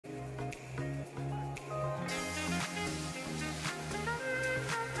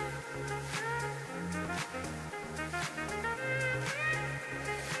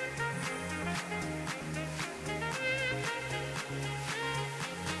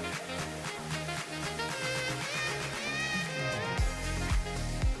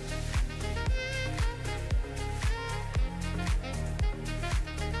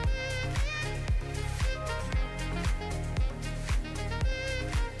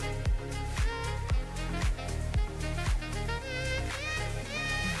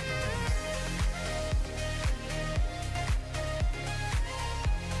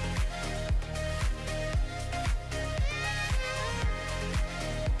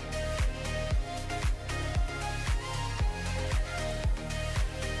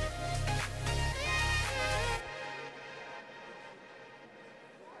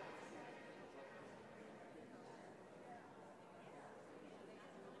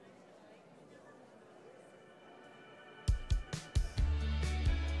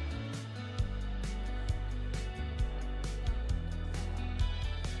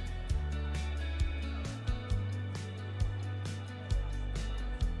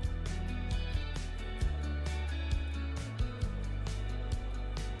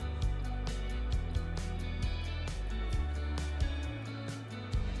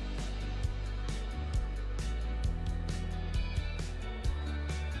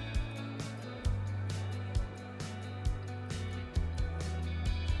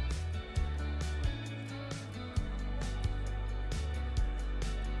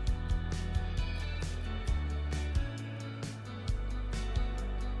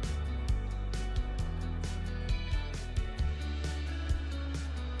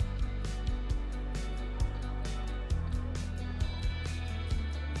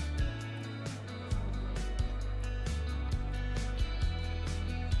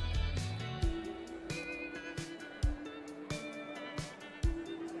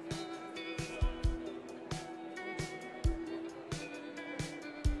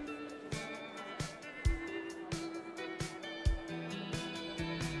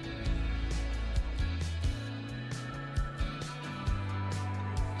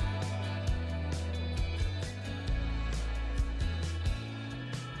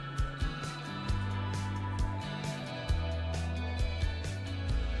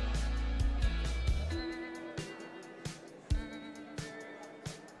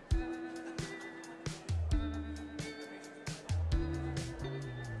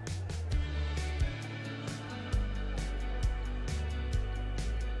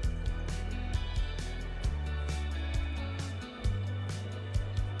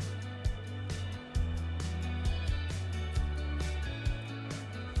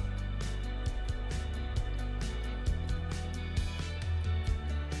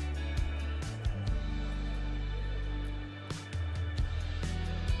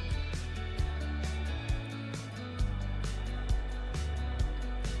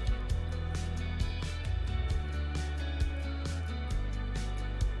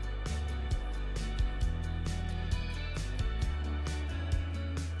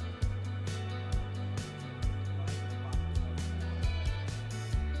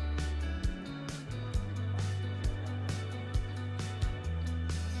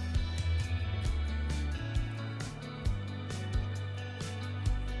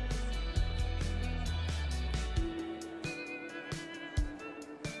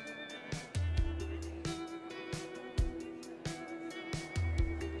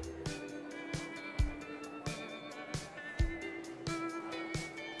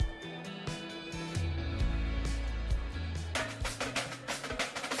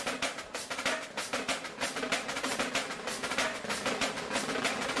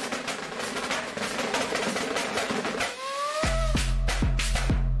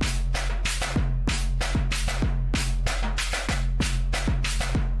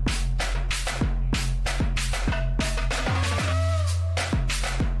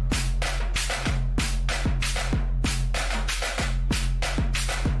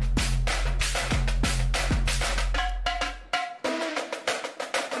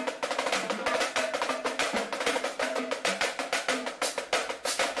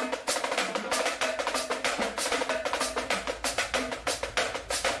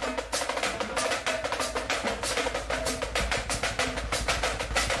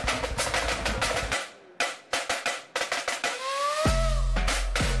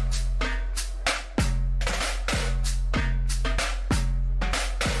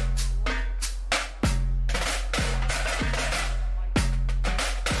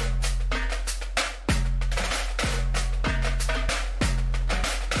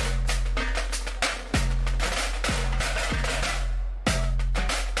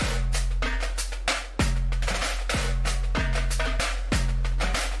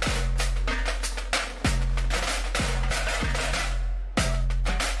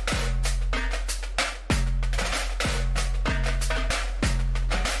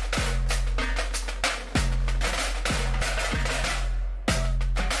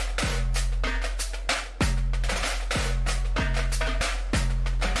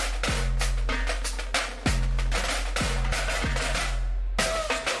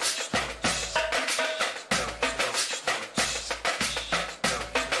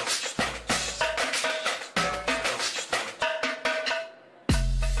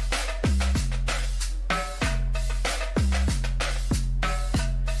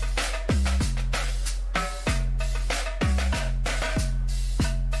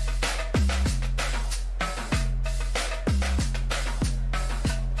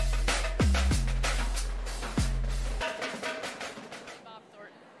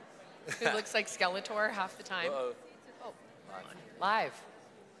looks like Skeletor half the time. Uh-oh. Oh, live.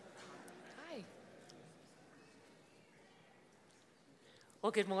 Hi.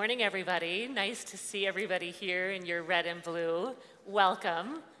 Well, good morning, everybody. Nice to see everybody here in your red and blue.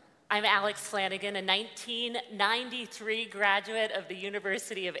 Welcome. I'm Alex Flanagan, a 1993 graduate of the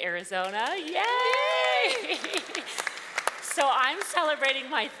University of Arizona. Yay! So I'm celebrating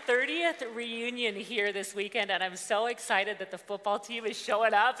my 30th reunion here this weekend, and I'm so excited that the football team is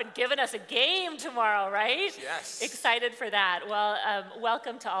showing up and giving us a game tomorrow, right? Yes. Excited for that. Well,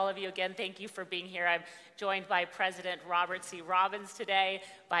 welcome to all of you again. Thank you for being here. I'm joined by President Robert C. Robbins today,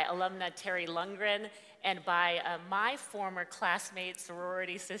 by alumna Terry Lundgren, and by my former classmate,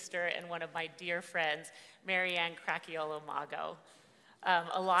 sorority sister, and one of my dear friends, Marianne Cracchiolo Mago.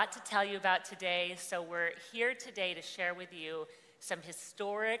 A lot to tell you about today, so we're here today to share with you some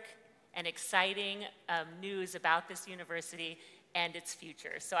historic and exciting news about this university and its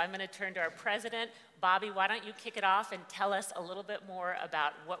future. So I'm going to turn to our president. Bobby, why don't you kick it off and tell us a little bit more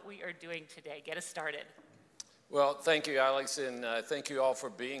about what we are doing today. Get us started. Well, thank you, Alex, and thank you all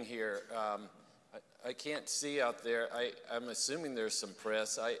for being here. I can't see out there. I'm assuming there's some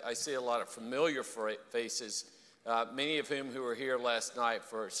press. I see a lot of familiar faces, many of whom who were here last night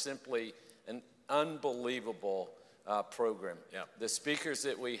for simply an unbelievable program. Yeah. The speakers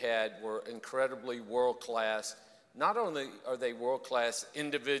that we had were incredibly world-class. Not only are they world-class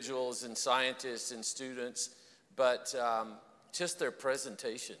individuals and scientists and students, but just their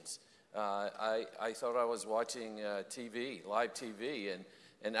presentations. I thought I was watching TV, live TV,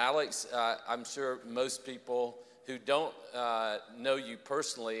 and Alex, I'm sure most people who don't know you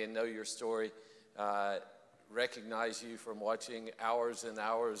personally and know your story recognize you from watching hours and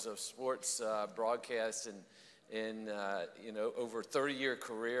hours of sports broadcasts and you know, over a 30-year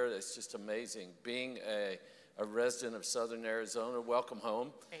career. That's just amazing. Being a resident of Southern Arizona, welcome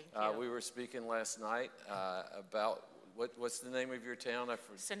home. Thank you. We were speaking last night about what's the name of your town?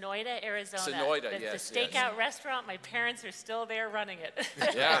 Sonoyta, Arizona. Sonoyta, the yes. The stakeout restaurant, my parents are still there running it.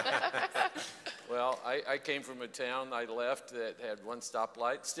 Yeah. Well, I came from a town I left that had one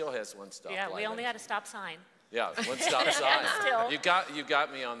stoplight, still has one stoplight. Yeah, we only had a stop sign. Yeah, one stop sign. Still. You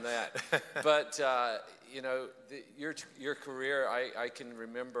got me on that. But you know, your career, I can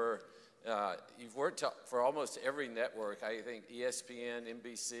remember. You've worked for almost every network. I think ESPN,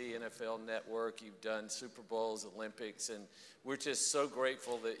 NBC, NFL Network. You've done Super Bowls, Olympics, and we're just so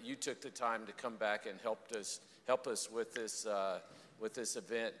grateful that you took the time to come back and help us with this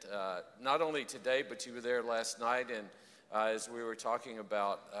event. Not only today, but you were there last night, and as we were talking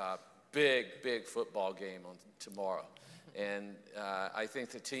about, big football game on tomorrow, and I think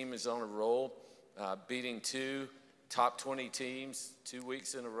the team is on a roll, beating 2 top 20 teams 2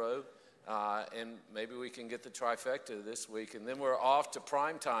 weeks in a row. And maybe we can get the trifecta this week. And then we're off to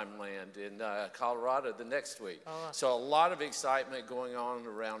primetime land in Colorado the next week. Oh. So a lot of excitement going on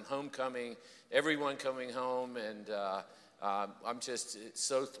around homecoming, everyone coming home. And I'm just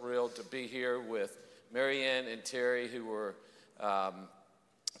so thrilled to be here with Marianne and Terry, who were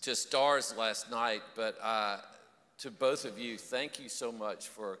just stars last night. But to both of you, thank you so much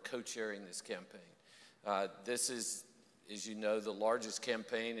for co-chairing this campaign. This is, as you know, the largest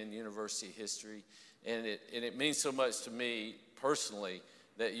campaign in university history, and it means so much to me personally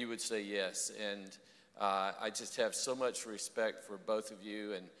that you would say yes, and I just have so much respect for both of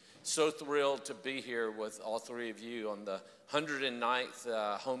you, and so thrilled to be here with all three of you on the 109th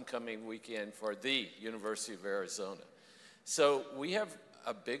homecoming weekend for the University of Arizona. So we have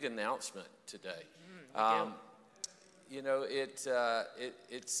a big announcement today. You know,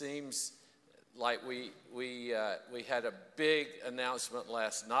 it seems like we had a big announcement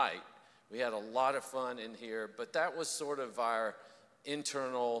last night. We had a lot of fun in here, but that was sort of our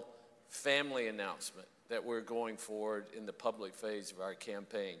internal family announcement that we're going forward in the public phase of our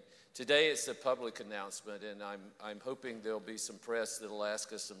campaign. Today it's the public announcement, and I'm hoping there'll be some press that'll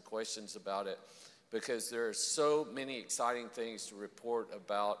ask us some questions about it, because there are so many exciting things to report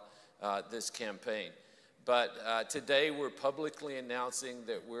about this campaign. But today we're publicly announcing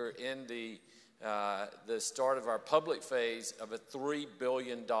that we're in the start of our public phase of a $3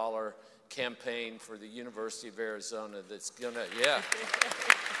 billion campaign for the University of Arizona that's gonna, yeah.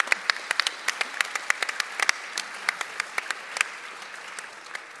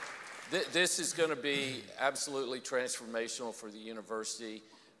 This is gonna be absolutely transformational for the university.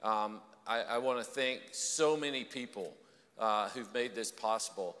 I wanna thank so many people who've made this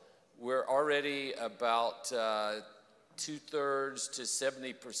possible. We're already about 2/3 to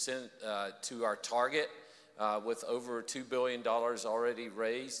 70% to our target, with over $2 billion already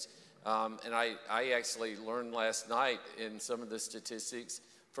raised. And I actually learned last night in some of the statistics,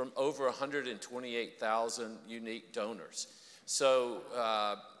 from over 128,000 unique donors. So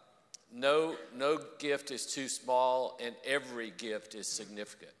no gift is too small, and every gift is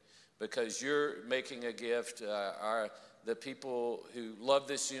significant, because you're making a gift. The people who love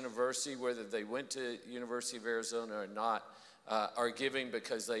this university, whether they went to University of Arizona or not, are giving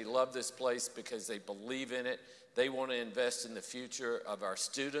because they love this place, because they believe in it. They want to invest in the future of our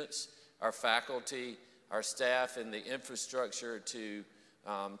students, our faculty, our staff, and the infrastructure to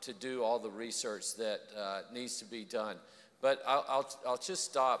do all the research that needs to be done. But I'll just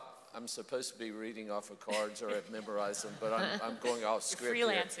stop. I'm supposed to be reading off of cards, or I've memorized them, but I'm going off script You're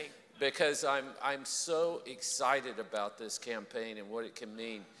freelancing. Here, because I'm so excited about this campaign and what it can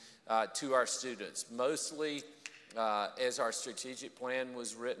mean to our students. Mostly, as our strategic plan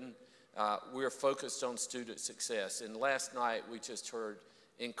was written, we're focused on student success. And last night, we just heard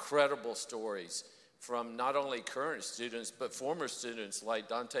incredible stories from not only current students, but former students like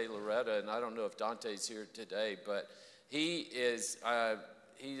Dante Loretta. And I don't know if Dante's here today, but he is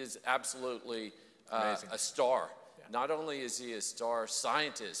absolutely a star. Yeah. Not only is he a star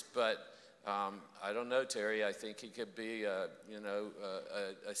scientist, but I don't know, Terry, I think he could be a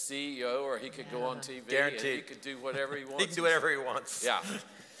CEO, or he could go on TV. Guaranteed. And he could do whatever he wants. He can do whatever he wants. Yeah.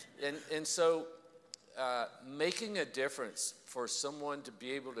 And so making a difference for someone to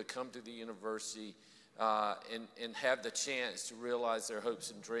be able to come to the university and have the chance to realize their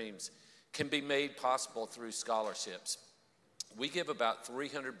hopes and dreams can be made possible through scholarships. We give about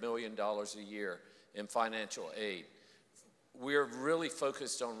 $300 million a year in financial aid. We're really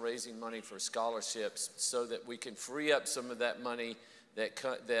focused on raising money for scholarships so that we can free up some of that money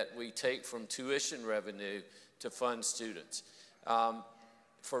that we take from tuition revenue to fund students.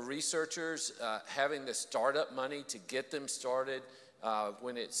 For researchers, having the startup money to get them started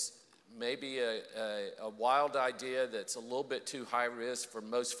when it's maybe a wild idea that's a little bit too high risk for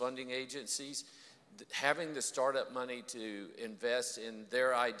most funding agencies, having the startup money to invest in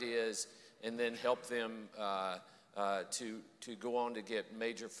their ideas and then help them to go on to get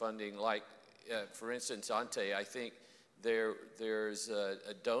major funding. Like, for instance, Ante, I think there's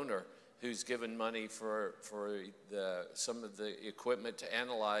a donor who's given money for some of the equipment to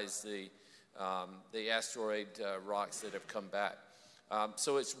analyze the asteroid rocks that have come back.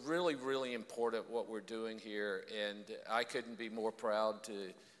 So it's really, really important what we're doing here, and I couldn't be more proud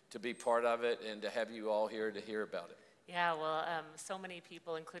to be part of it and to have you all here to hear about it. Yeah, well, so many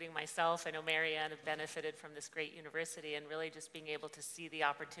people, including myself, I know Marianne, have benefited from this great university, and really just being able to see the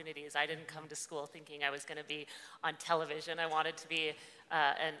opportunities. I didn't come to school thinking I was going to be on television. I wanted to be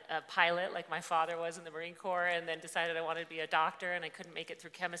a pilot like my father was in the Marine Corps, and then decided I wanted to be a doctor, and I couldn't make it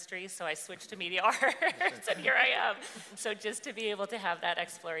through chemistry, so I switched to media arts, and here I am. So just to be able to have that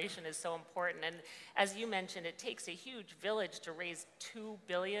exploration is so important. And as you mentioned, it takes a huge village to raise $2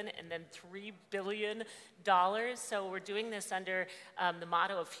 billion and then $3 billion. So we're doing this under the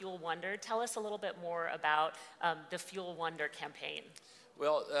motto of Fuel Wonder. Tell us a little bit more about the Fuel Wonder campaign.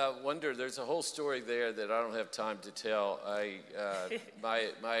 Well, Wonder, there's a whole story there that I don't have time to tell.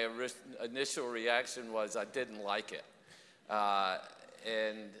 My initial reaction was I didn't like it.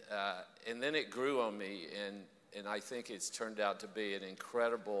 And then it grew on me, and I think it's turned out to be an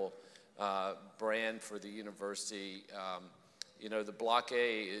incredible brand for the university. You know, the Block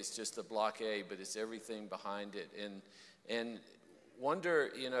A is just the Block A, but it's everything behind it. And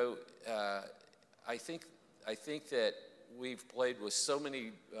Wonder, you know, I think that we've played with so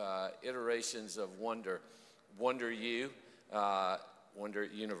many iterations of Wonder. Wonder U, Wonder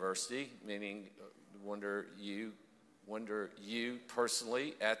University, meaning Wonder you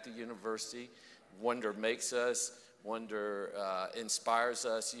personally at the university. Wonder makes us, Wonder inspires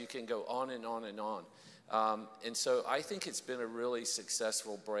us. You can go on and on and on. And so I think it's been a really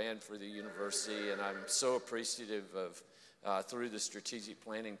successful brand for the university, and I'm so appreciative of, through the strategic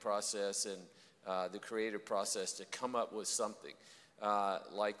planning process and the creative process, to come up with something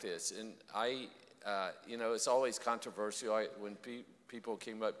like this. And you know, it's always controversial when people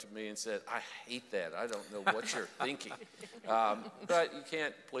came up to me and said, I hate that. I don't know what you're thinking. But you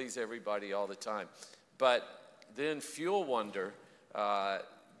can't please everybody all the time. But then Fuel Wonder,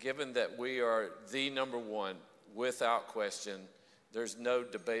 given that we are the #1, without question, there's no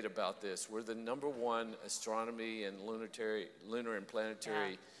debate about this. We're the #1 astronomy and lunar and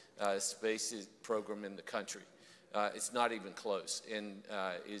planetary space program in the country. It's not even close. And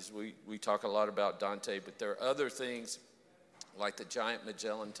we talk a lot about Dante, but there are other things like the Giant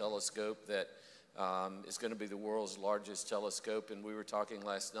Magellan Telescope that is going to be the world's largest telescope. And we were talking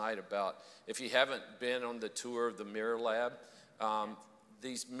last night about, if you haven't been on the tour of the Mirror Lab,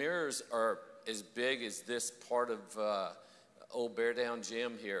 these mirrors are as big as this part of old Bear Down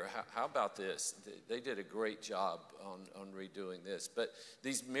Gym here. How about this? They did a great job on redoing this. But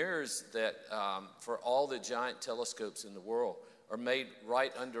these mirrors that, for all the giant telescopes in the world, are made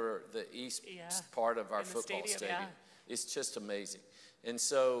right under the east part of our football stadium. It's just amazing. And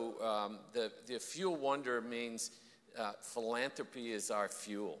so the Fuel Wonder means philanthropy is our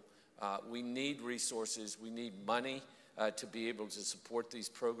fuel. We need resources. We need money to be able to support these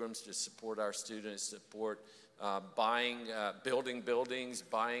programs, to support our students, support building buildings,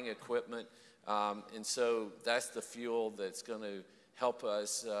 buying equipment. And so that's the fuel that's going to help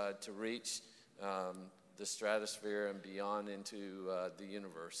us to reach the stratosphere and beyond into the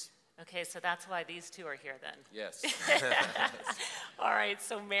universe. Okay, so that's why these two are here then. Yes. All right,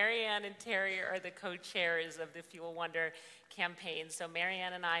 so Marianne and Terry are the co-chairs of the Fuel Wonder campaign. So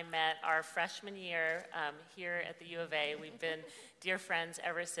Marianne and I met our freshman year here at the U of A. We've been dear friends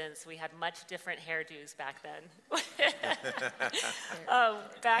ever since. We had much different hairdos back then.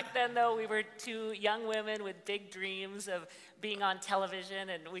 Back then, though, we were two young women with big dreams of being on television,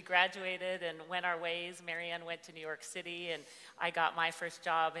 and we graduated and went our ways. Marianne went to New York City, and I got my first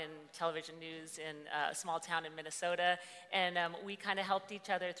job in television news in a small town in Minnesota, and we kind of helped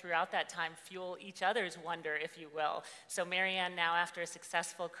each other throughout that time fuel each other's wonder, if you will. So Marianne, now after a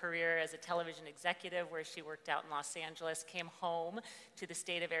successful career as a television executive where she worked out in Los Angeles, came home to the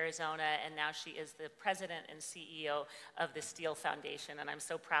state of Arizona, and now she is the president and CEO of the Steele Foundation, and I'm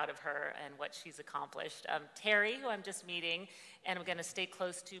so proud of her and what she's accomplished. Terry, who I'm just meeting, and I'm going to stay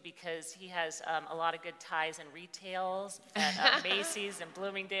close to because he has a lot of good ties in retails at Macy's and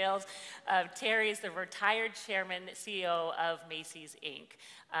Bloomingdale's. Terry is the retired chairman, CEO of Macy's, Inc.,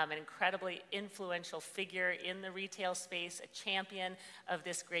 an incredibly influential figure in the retail space, a champion of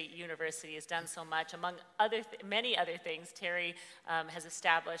this great university, has done so much. Among many other things, Terry has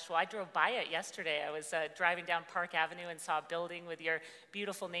established, well, I drove by it yesterday. I was driving down Park Avenue and saw a building with your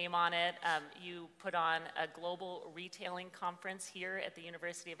beautiful name on it. You put on a global retailing conference here at the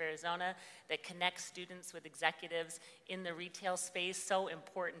University of Arizona that connects students with executives in the retail space. So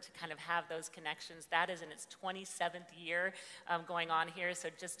important to kind of have those connections. That is in its 27th year going on here, so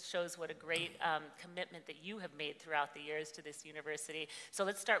it just shows what a great commitment that you have made throughout the years to this university. So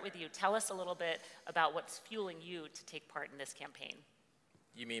let's start with you. Tell us a little bit about what's fueling you to take part in this campaign.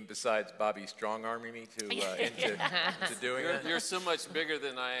 You mean besides Bobby strong-arming me to doing it? You're so much bigger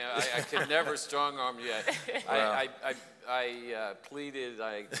than I could never strong-arm you. I pleaded,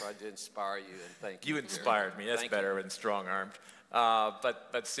 I tried to inspire you, and thank you. You inspired me. That's better than strong-armed.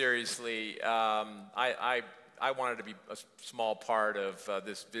 But seriously, I wanted to be a small part of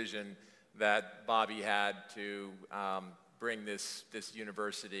this vision that Bobby had to bring this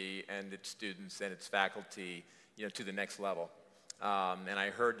university and its students and its faculty, to the next level. And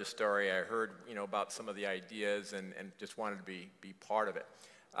I heard the story. I heard, about some of the ideas, and just wanted to be part of it.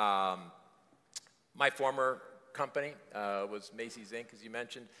 My former company was Macy's, Inc., as you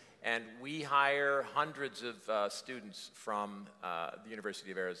mentioned, and we hire hundreds of students from the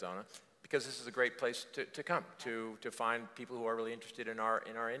University of Arizona because this is a great place to come to find people who are really interested in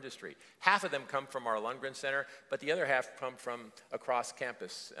our industry. Half of them come from our Lundgren Center, but the other half come from across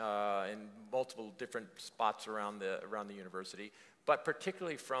campus in multiple different spots around the university, but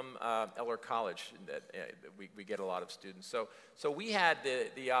particularly from Eller College that we get a lot of students. So we had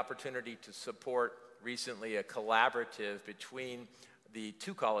the opportunity to support recently a collaborative between the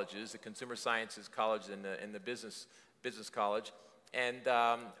two colleges, the Consumer Sciences College and the Business College. And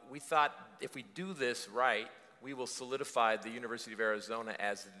we thought if we do this right, we will solidify the University of Arizona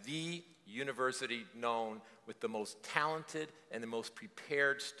as the university known with the most talented and the most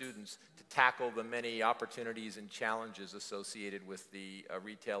prepared students to tackle the many opportunities and challenges associated with the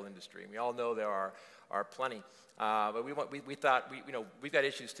retail industry. And we all know there are plenty. But we thought, we've got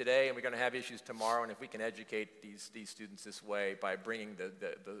issues today and we're going to have issues tomorrow, and if we can educate these students this way by bringing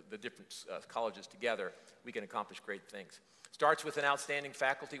the different colleges together, we can accomplish great things. Starts with an outstanding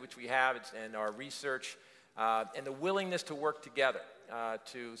faculty, which we have, and our research, and the willingness to work together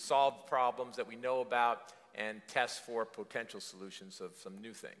to solve problems that we know about and test for potential solutions of some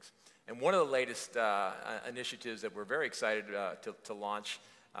new things. And one of the latest initiatives that we're very excited to launch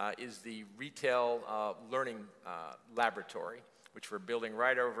is the Retail Learning Laboratory, which we're building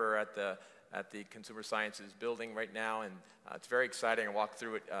right over at the Consumer Sciences building right now, and it's very exciting. I walked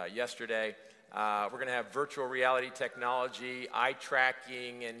through it yesterday. We're going to have virtual reality technology, eye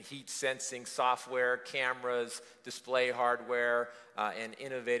tracking and heat sensing software, cameras, display hardware, and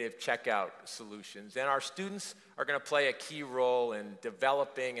innovative checkout solutions. And our students are going to play a key role in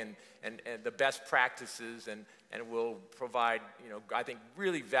developing and the best practices and and will provide, I think,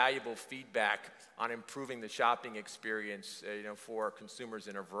 really valuable feedback on improving the shopping experience, for consumers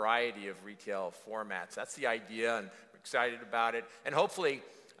in a variety of retail formats. That's the idea, and we're excited about it. And hopefully,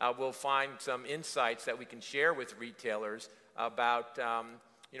 we'll find some insights that we can share with retailers about,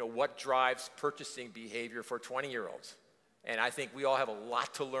 what drives purchasing behavior for 20-year-olds. And I think we all have a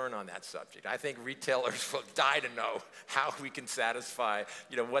lot to learn on that subject. I think retailers will die to know how we can satisfy,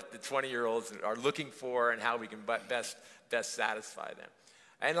 what the 20-year-olds are looking for and how we can best satisfy them.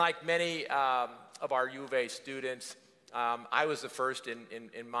 And like many of our U of A students, I was the first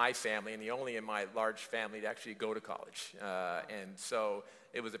in my family and the only in my large family to actually go to college. And so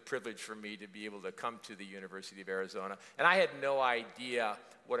it was a privilege for me to be able to come to the University of Arizona. And I had no idea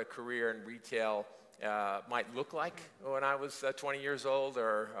what a career in retail might look like when I was 20 years old,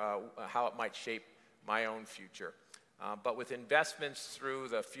 or how it might shape my own future. But with investments through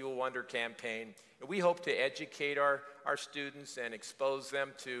the Fuel Wonder campaign, we hope to educate our students and expose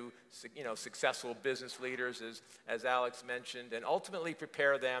them to successful business leaders, as Alex mentioned, and ultimately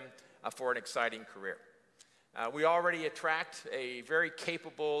prepare them for an exciting career. We already attract a very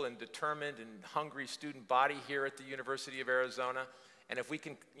capable and determined and hungry student body here at the University of Arizona. And if we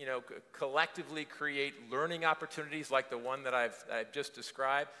can, collectively create learning opportunities like the one that I've just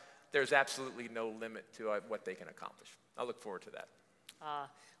described, there's absolutely no limit to what they can accomplish. I look forward to that.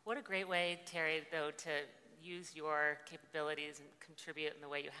 What a great way, Terry, though, to use your capabilities and contribute in the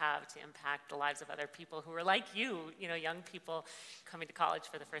way you have to impact the lives of other people who are like you, young people coming to college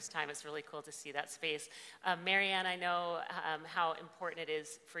for the first time. It's really cool to see that space. Marianne, I know how important it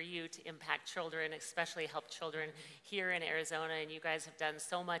is for you to impact children, especially help children here in Arizona, and you guys have done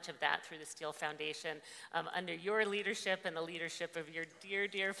so much of that through the Steele Foundation under your leadership and the leadership of your dear,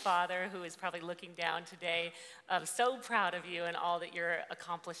 dear father, who is probably looking down today. I'm so proud of you and all that you're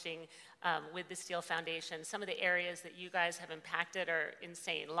accomplishing with the Steele Foundation. Some of the areas that you guys have impacted are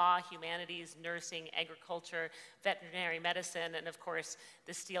insane: law, humanities, nursing, agriculture, veterinary medicine, and of course,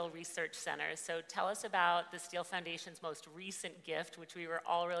 the Steele Research Center. So tell us about the Steele Foundation's most recent gift, which we were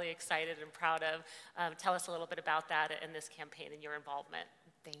all really excited and proud of. Tell us a little bit about that and this campaign and your involvement.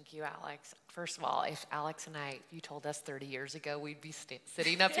 Thank you, Alex. First of all, if Alex and I, if you told us 30 years ago we'd be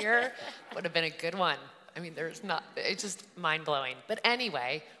sitting up here, would have been a good one. I mean, it's just mind-blowing. But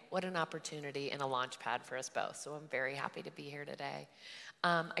anyway, what an opportunity and a launch pad for us both. So I'm very happy to be here today.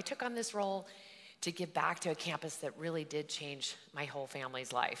 I took on this role to give back to a campus that really did change my whole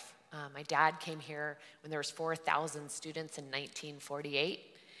family's life. My dad came here when there was 4,000 students in 1948,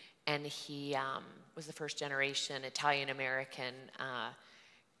 and he was the first generation Italian-American,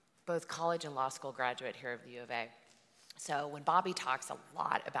 both college and law school graduate here of the U of A. So when Bobby talks a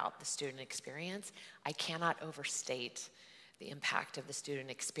lot about the student experience, I cannot overstate the impact of the student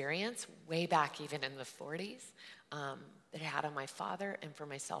experience way back even in the 40s that it had on my father and for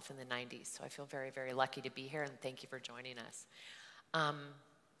myself in the 90s. So I feel very, very lucky to be here, and thank you for joining us.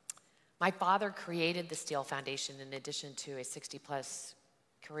 My father created the Steele Foundation in addition to a 60-plus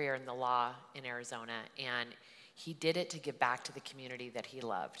career in the law in Arizona, and he did it to give back to the community that he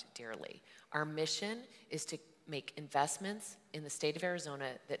loved dearly. Our mission is to make investments in the state of Arizona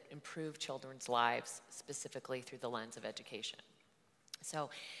that improve children's lives, specifically through the lens of education. So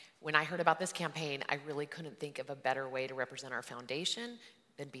when I heard about this campaign, I really couldn't think of a better way to represent our foundation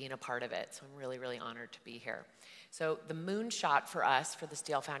than being a part of it. So I'm really, really honored to be here. So the moonshot for us, for the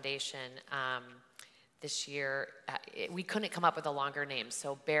Steele Foundation, this year, we couldn't come up with a longer name,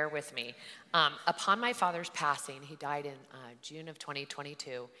 so bear with me. Upon my father's passing, he died in June of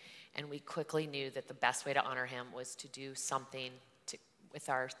 2022, and we quickly knew that the best way to honor him was to do something with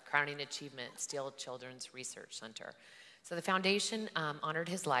our crowning achievement, Steele Children's Research Center. So the foundation honored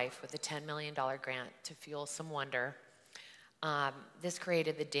his life with a $10 million grant to fuel some wonder. This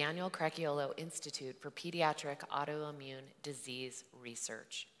created the Daniel Cracchiolo Institute for Pediatric Autoimmune Disease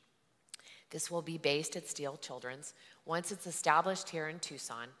Research. This will be based at Steele Children's. Once it's established here in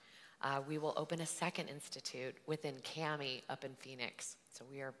Tucson, we will open a second institute within CAMI up in Phoenix. So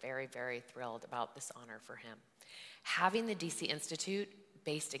we are very, very thrilled about this honor for him. Having the DC Institute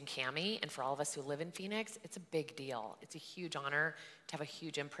based in CAMI, and for all of us who live in Phoenix, it's a big deal. It's a huge honor to have a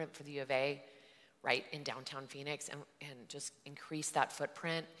huge imprint for the U of A right in downtown Phoenix and just increase that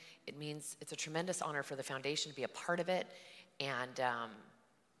footprint. It means it's a tremendous honor for the foundation to be a part of it, and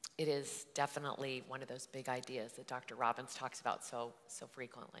it is definitely one of those big ideas that Dr. Robbins talks about so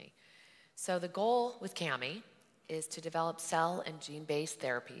frequently. So the goal with CAMI is to develop cell and gene-based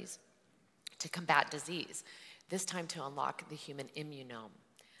therapies to combat disease, this time to unlock the human immunome,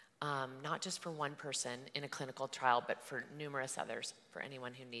 not just for one person in a clinical trial, but for numerous others, for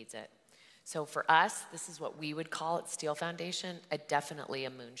anyone who needs it. So for us, this is what we would call at Steele Foundation, definitely a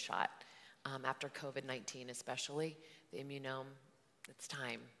moonshot. After COVID-19 especially, the immunome, it's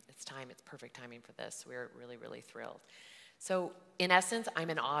time. It's time. It's perfect timing for this. We're really, really thrilled. So in essence, I'm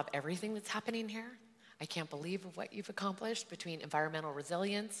in awe of everything that's happening here. I can't believe of what you've accomplished between environmental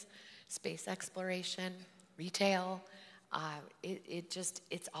resilience, space exploration, retail.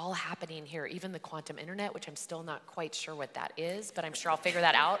 It's all happening here. Even the quantum internet, which I'm still not quite sure what that is, but I'm sure I'll figure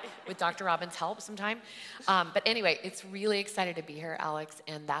that out with Dr. Robbins' help sometime. But anyway, it's really excited to be here, Alex,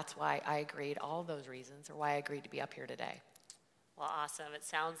 and that's why I agreed, all those reasons, or why I agreed to be up here today. Well, awesome. It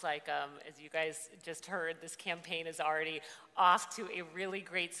sounds like, as you guys just heard, this campaign is already off to a really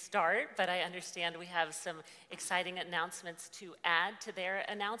great start, but I understand we have some exciting announcements to add to their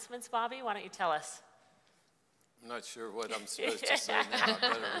announcements. Bobby, why don't you tell us? I'm not sure what I'm supposed to say now. I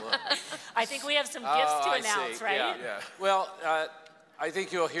better look. I think we have some gifts to announce, see. right? Yeah. Well, I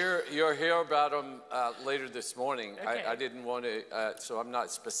think you'll hear about them later this morning. Okay. I didn't want to, so I'm not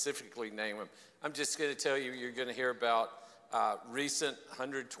specifically naming them. I'm just going to tell you, you're going to hear about recent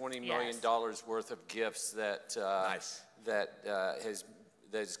 $120 million worth of gifts that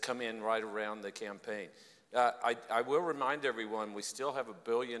has come in right around the campaign. I will remind everyone we still have $1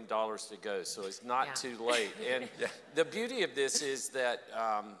 billion to go, so it's not too late. And the beauty of this is that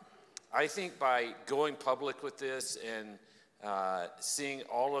I think by going public with this and seeing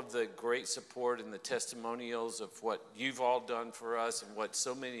all of the great support and the testimonials of what you've all done for us and what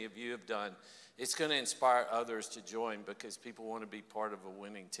so many of you have done, it's going to inspire others to join because people want to be part of a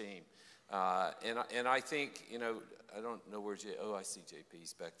winning team. And I think, you know, I don't know where I see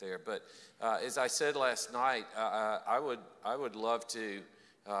JP's back there. But as I said last night, I would love to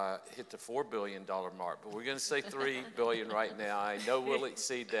hit the $4 billion mark, but we're going to say $3 billion right now. I know we'll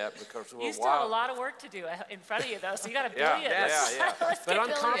exceed that because we're You still have a lot of work to do in front of you, though. So you got $1 billion. Yeah. But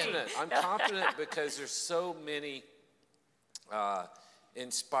I'm confident. I'm confident because there's so many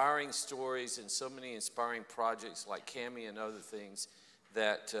inspiring stories and so many inspiring projects like Cami and other things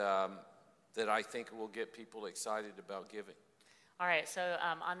that that I think will get people excited about giving. All right, so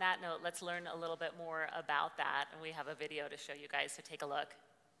on that note, let's learn a little bit more about that, and we have a video to show you guys, so take a look.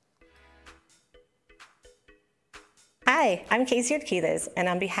 Hi, I'm Casey Urquidez, and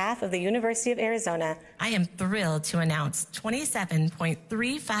on behalf of the University of Arizona, I am thrilled to announce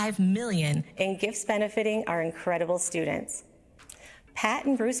 $27.35 million in gifts benefiting our incredible students. Pat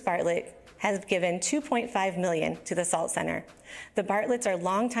and Bruce Bartlett have given $2.5 million to the SALT Center. The Bartletts are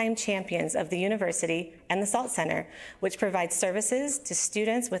longtime champions of the university and the SALT Center, which provides services to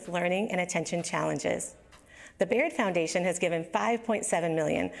students with learning and attention challenges. The Baird Foundation has given $5.7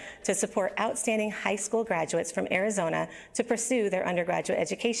 million to support outstanding high school graduates from Arizona to pursue their undergraduate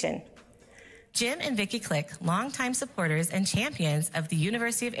education. Jim and Vicki Click, longtime supporters and champions of the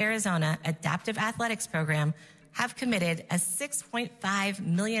University of Arizona Adaptive Athletics Program, have committed a $6.5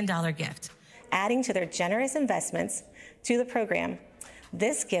 million gift. Adding to their generous investments to the program,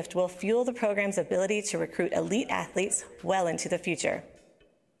 this gift will fuel the program's ability to recruit elite athletes well into the future.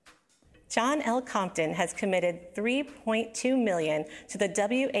 John L. Compton has committed $3.2 million to the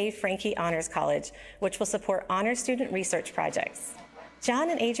W.A. Franke Honors College, which will support honor student research projects. John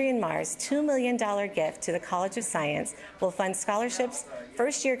and Adrian Marr's $2 million gift to the College of Science will fund scholarships,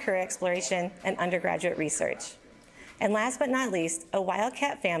 first-year career exploration, and undergraduate research. And last but not least, a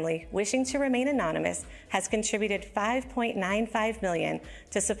Wildcat family wishing to remain anonymous has contributed $5.95 million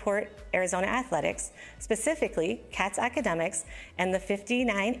to support Arizona athletics, specifically Cats Academics and the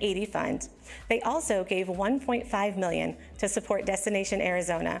 5980 Fund. They also gave $1.5 million to support Destination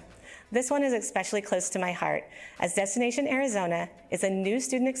Arizona. This one is especially close to my heart, as Destination Arizona is a new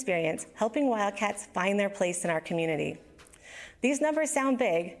student experience helping Wildcats find their place in our community. These numbers sound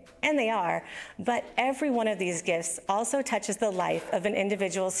big, and they are, but every one of these gifts also touches the life of an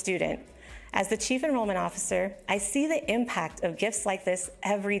individual student. As the Chief Enrollment Officer, I see the impact of gifts like this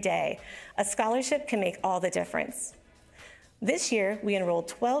every day. A scholarship can make all the difference. This year, we enrolled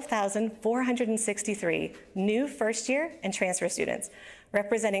 12,463 new first-year and transfer students,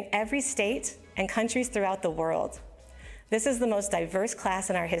 representing every state and countries throughout the world. This is the most diverse class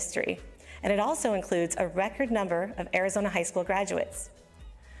in our history, and it also includes a record number of Arizona high school graduates.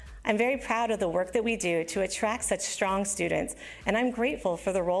 I'm very proud of the work that we do to attract such strong students, and I'm grateful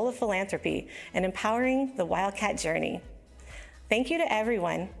for the role of philanthropy in empowering the Wildcat journey. Thank you to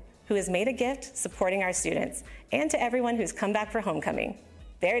everyone who has made a gift supporting our students, and to everyone who's come back for homecoming.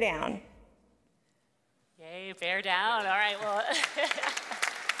 Bear down. Yay, bear down. All right, well.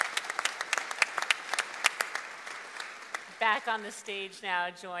 Back on the stage now,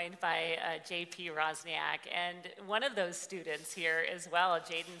 joined by JP Roczniak, and one of those students here as well,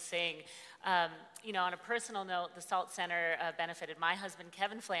 Jaden Singh. You know, on a personal note, the SALT Center benefited my husband,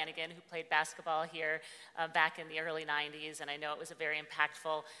 Kevin Flanagan, who played basketball here back in the early 90s, and I know it was a very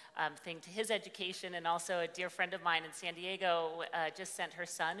impactful thing to his education. And also a dear friend of mine in San Diego just sent her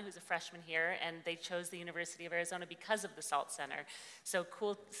son, who's a freshman here, and they chose the University of Arizona because of the SALT Center. So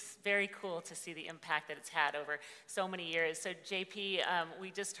cool, very cool to see the impact that it's had over so many years. So JP, we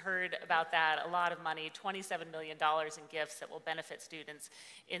just heard about that, a lot of money, $27 million in gifts that will benefit students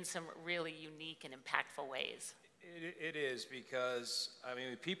in some really unique and impactful ways. It is, because, I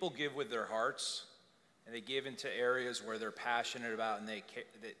mean, people give with their hearts, and they give into areas where they're passionate about and the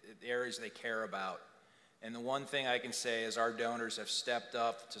areas they care about. And the one thing I can say is our donors have stepped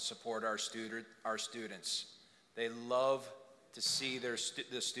up to support our students. They love to see the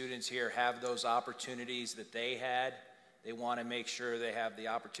students here have those opportunities that they had. They want to make sure they have the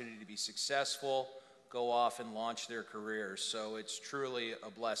opportunity to be successful, go off and launch their careers. So it's truly a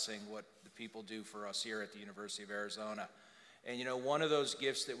blessing what the people do for us here at the University of Arizona. And you know, one of those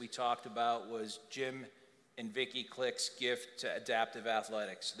gifts that we talked about was Jim and Vicki Click's gift to adaptive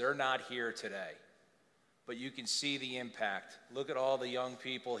athletics. They're not here today, but you can see the impact. Look at all the young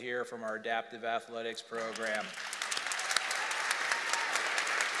people here from our adaptive athletics program.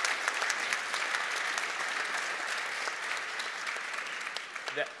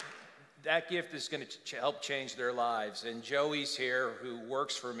 That gift is going to help change their lives. And Joey's here, who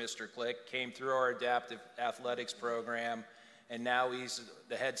works for Mr. Click, came through our adaptive athletics program, and now he's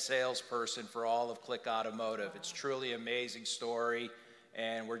the head salesperson for all of Click Automotive. It's truly an amazing story,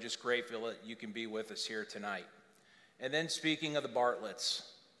 and we're just grateful that you can be with us here tonight. And then speaking of the Bartletts,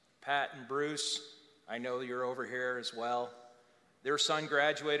 Pat and Bruce, I know you're over here as well. Their son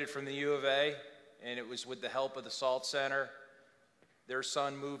graduated from the U of A, and it was with the help of the SALT Center. Their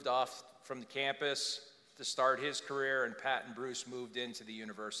son moved off from the campus to start his career, and Pat and Bruce moved into the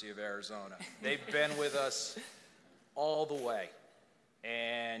University of Arizona. They've been with us all the way,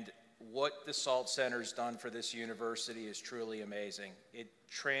 and what the SALT Center's done for this university is truly amazing. It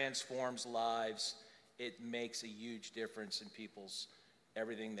transforms lives. It makes a huge difference in people's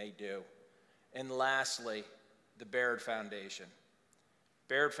everything they do. And lastly, the Baird Foundation.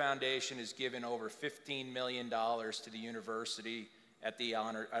 Baird Foundation has given over $15 million to the university at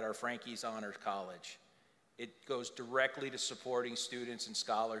our Frankie's Honor College. It goes directly to supporting students and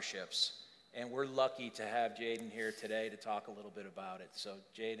scholarships. And we're lucky to have Jaden here today to talk a little bit about it. So,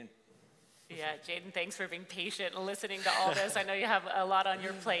 Jaden. Yeah, Jaden, thanks for being patient and listening to all this. I know you have a lot on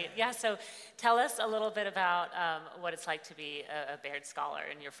your plate. Yeah, so tell us a little bit about what it's like to be a Baird Scholar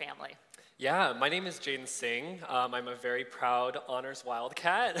in your family. Yeah, my name is Jaden Singh. I'm a very proud honors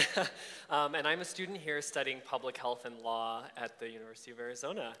Wildcat, and I'm a student here studying public health and law at the University of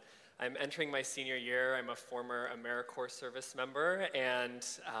Arizona. I'm entering my senior year. I'm a former AmeriCorps service member, and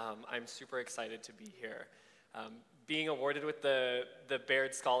I'm super excited to be here. Being awarded with the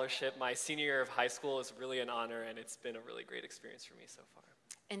Baird Scholarship my senior year of high school is really an honor, and it's been a really great experience for me so far.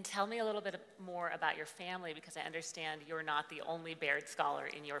 And tell me a little bit more about your family, because I understand you're not the only Baird Scholar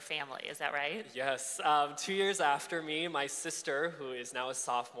in your family. Is that right? Yes. 2 years after me, my sister, who is now a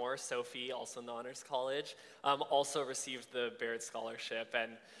sophomore, Sophie, also in the Honors College, also received the Baird Scholarship.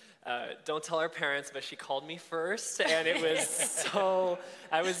 And don't tell our parents, but she called me first, and it was so,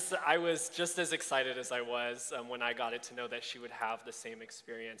 I was just as excited as I was when I got it to know that she would have the same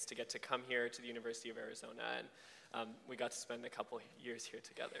experience, to get to come here to the University of Arizona. And we got to spend a couple years here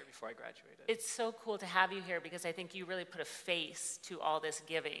together before I graduated. It's so cool to have you here, because I think you really put a face to all this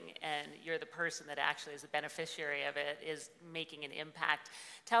giving, and you're the person that actually is the beneficiary of it, is making an impact.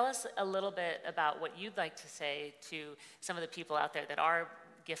 Tell us a little bit about what you'd like to say to some of the people out there that are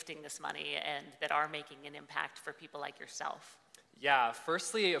gifting this money and that are making an impact for people like yourself. Yeah,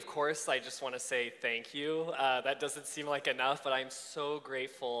 firstly, of course, I just want to say thank you. That doesn't seem like enough, but I'm so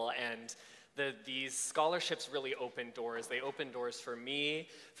grateful, and these scholarships really open doors. They open doors for me,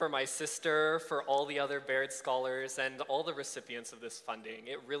 for my sister, for all the other Baird Scholars, and all the recipients of this funding.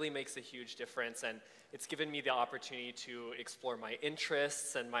 It really makes a huge difference, and it's given me the opportunity to explore my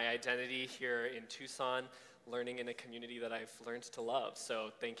interests and my identity here in Tucson, learning in a community that I've learned to love. So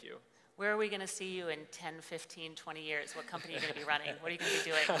thank you. Where are we going to see you in 10, 15, 20 years? What company are you going to be running? What are you going to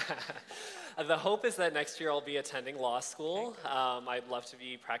be doing? The hope is that next year I'll be attending law school. I'd love to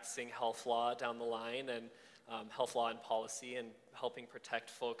be practicing health law down the line, and health law and policy, and helping protect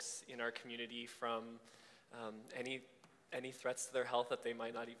folks in our community from any any threats to their health that they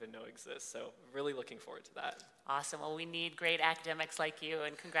might not even know exist. So really looking forward to that. Awesome. Well, we need great academics like you,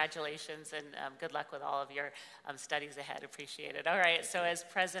 and congratulations, and good luck with all of your studies ahead. Appreciate it. All right, so as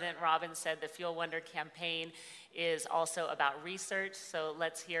President Robbins said, the Fuel Wonder campaign is also about research, so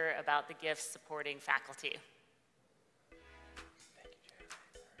let's hear about the gifts supporting faculty.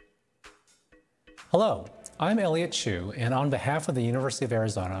 Hello, I'm Elliot Chu, and on behalf of the University of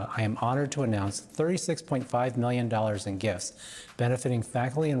Arizona, I am honored to announce $36.5 million in gifts benefiting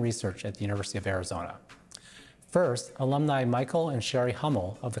faculty and research at the University of Arizona. First, alumni Michael and Sherry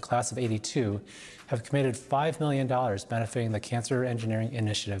Hummel of the class of '82 have committed $5 million benefiting the Cancer Engineering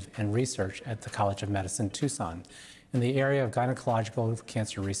Initiative and research at the College of Medicine, Tucson, in the area of gynecological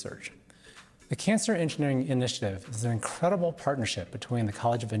cancer research. The Cancer Engineering Initiative is an incredible partnership between the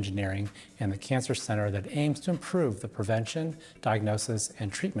College of Engineering and the Cancer Center that aims to improve the prevention, diagnosis,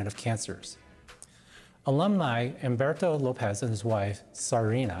 and treatment of cancers. Alumni Humberto Lopez and his wife,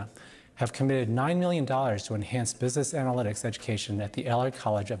 Sarina, have committed $9 million to enhance business analytics education at the Eller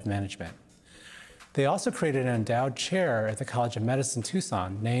College of Management. They also created an endowed chair at the College of Medicine,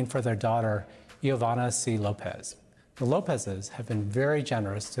 Tucson, named for their daughter, Giovanna C. Lopez. The Lopezes have been very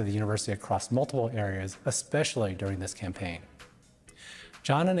generous to the university across multiple areas, especially during this campaign.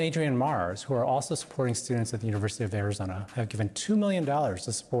 John and Adrienne Mars, who are also supporting students at the University of Arizona, have given $2 million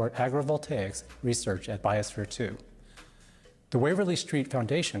to support agrivoltaics research at Biosphere 2. The Waverly Street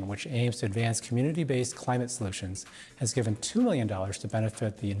Foundation, which aims to advance community-based climate solutions, has given $2 million to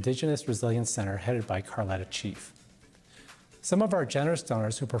benefit the Indigenous Resilience Center headed by Carletta Chief. Some of our generous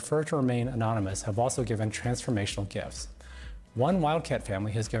donors who prefer to remain anonymous have also given transformational gifts. One Wildcat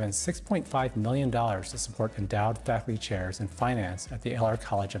family has given $6.5 million to support endowed faculty chairs in finance at the Eller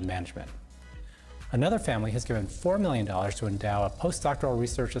College of Management. Another family has given $4 million to endow a postdoctoral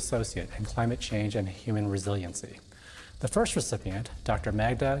research associate in climate change and human resiliency. The first recipient, Dr.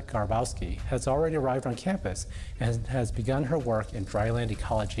 Magda Garbowski, has already arrived on campus and has begun her work in dryland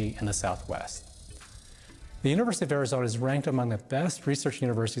ecology in the Southwest. The University of Arizona is ranked among the best research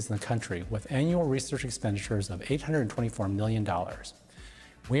universities in the country with annual research expenditures of $824 million.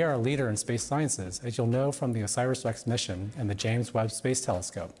 We are a leader in space sciences, as you'll know from the OSIRIS-REx mission and the James Webb Space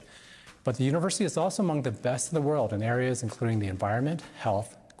Telescope. But the university is also among the best in the world in areas including the environment,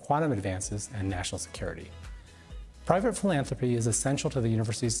 health, quantum advances, and national security. Private philanthropy is essential to the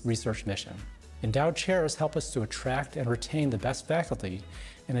university's research mission. Endowed chairs help us to attract and retain the best faculty,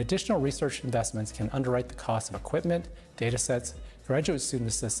 and additional research investments can underwrite the cost of equipment, data sets, graduate student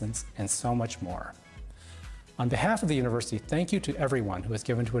assistance, and so much more. On behalf of the university, thank you to everyone who has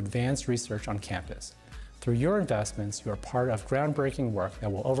given to advance research on campus. Through your investments, you are part of groundbreaking work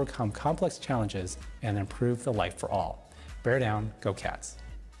that will overcome complex challenges and improve the life for all. Bear down, go Cats.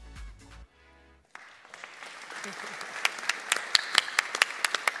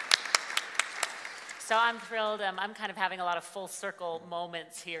 So I'm thrilled. I'm kind of having a lot of full circle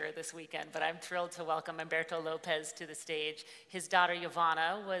moments here this weekend, but I'm thrilled to welcome Humberto Lopez to the stage. His daughter,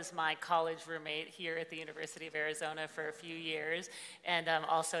 Giovanna, was my college roommate here at the University of Arizona for a few years, and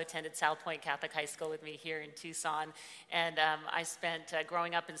also attended South Point Catholic High School with me here in Tucson. And I spent,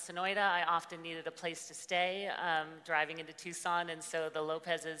 growing up in Sonoyta, I often needed a place to stay driving into Tucson, and so the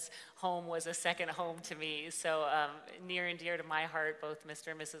Lopez's home was a second home to me. So near and dear to my heart, both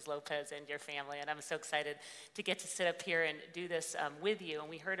Mr. and Mrs. Lopez and your family, and I'm so excited to get to sit up here and do this with you. And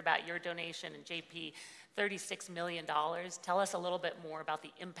we heard about your donation and JP, $36 million. Tell us a little bit more about the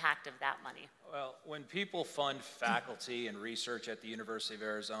impact of that money. Well, when people fund faculty and research at the University of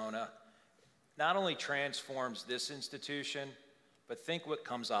Arizona, not only transforms this institution, but think what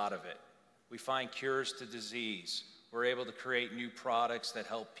comes out of it. We find cures to disease. We're able to create new products that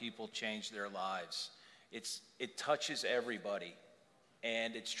help people change their lives. It touches everybody.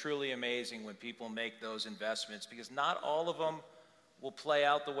 And it's truly amazing when people make those investments, because not all of them will play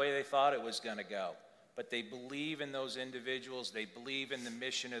out the way they thought it was going to go. But they believe in those individuals, they believe in the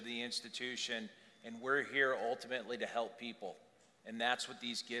mission of the institution, and we're here ultimately to help people. And that's what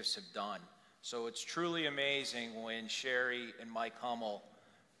these gifts have done. So it's truly amazing when Sherry and Mike Hummel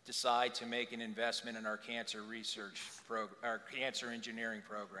decide to make an investment in our cancer our cancer engineering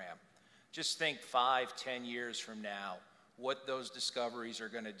program. Just think 5-10 years from now, what those discoveries are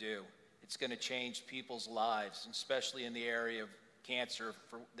going to do. It's going to change people's lives, especially in the area of cancer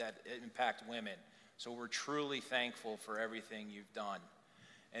that impact women. So we're truly thankful for everything you've done.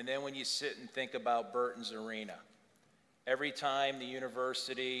 And then when you sit and think about Burton's Arena, every time the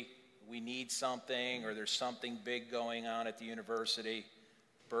university, we need something or there's something big going on at the university,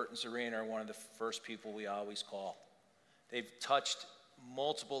 Burton's Arena are one of the first people we always call. They've touched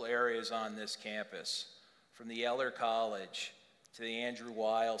multiple areas on this campus, from the Eller College to the Andrew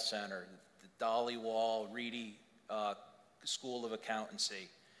Weil Center, the Dolly Wall Reedy School of Accountancy.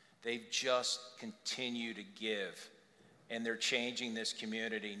 They've just continued to give, and they're changing this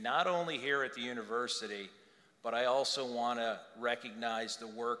community, not only here at the university, but I also want to recognize the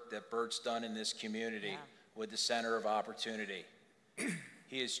work that Bert's done in this community with the Center of Opportunity.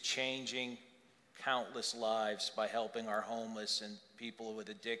 He is changing countless lives by helping our homeless and people with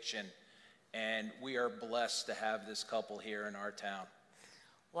addiction, and we are blessed to have this couple here in our town.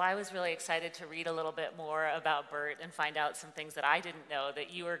 Well, I was really excited to read a little bit more about Bert and find out some things that I didn't know,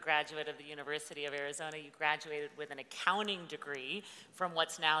 that you were a graduate of the University of Arizona. You graduated with an accounting degree from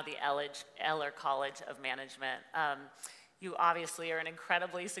what's now the Eller College of Management. You obviously are an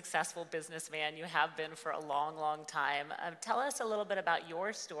incredibly successful businessman. You have been for a long, long time. Tell us a little bit about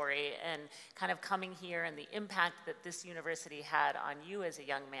your story and kind of coming here and the impact that this university had on you as a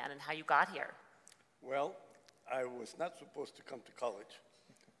young man and how you got here. Well, I was not supposed to come to college.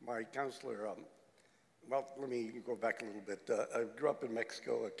 My counselor, well, let me go back a little bit. I grew up in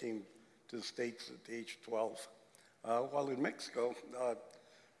Mexico. I came to the States at the age of 12. While in Mexico,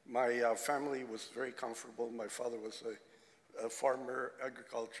 my family was very comfortable. My father was a farmer,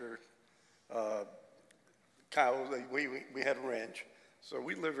 agriculture, cows. We had a ranch. So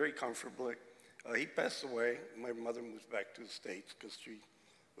we lived very comfortably. He passed away. My mother moved back to the States because she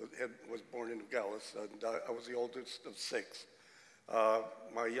was born in Nogales, and I was the oldest of 6.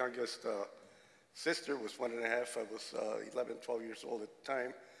 My youngest sister was 1.5. I was 11, 12 years old at the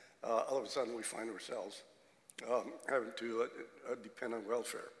time. All of a sudden, we find ourselves having to depend on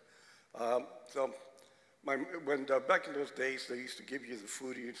welfare. When back in those days, they used to give you the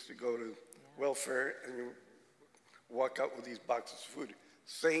food. You used to go to welfare, and you walk out with these boxes of food.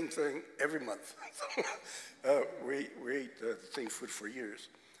 Same thing every month. We ate the same food for years.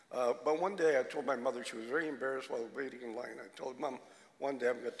 But one day I told my mother, she was very embarrassed while waiting in line. I told Mom, one day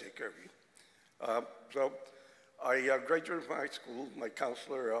I'm going to take care of you. So I graduated from high school. My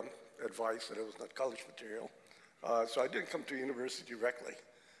counselor advised that it was not college material. So I didn't come to university directly.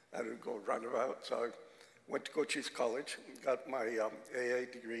 I had to go roundabout. So I went to Cochise College, got my AA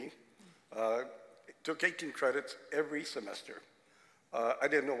degree. Took 18 credits every semester. I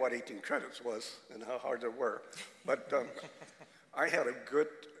didn't know what 18 credits was and how hard they were. But I had a good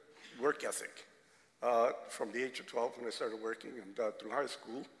work ethic from the age of 12 when I started working and through high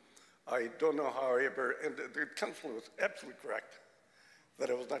school. I don't know how I ever, and the counselor was absolutely correct that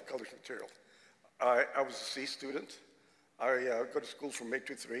it was not college material. I was a C student. I go to school from 8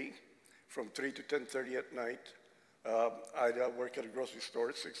 to 3, from 3 to 10:30 at night. I'd work at a grocery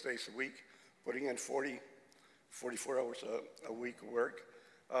store 6 days a week, putting in 44 hours a week of work.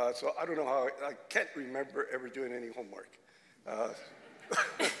 So I don't know how, I can't remember ever doing any homework.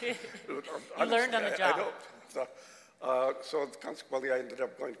 You learned on the job. I know. So consequently, I ended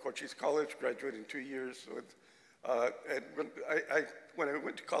up going to Cochise College, graduated in 2 years. And when I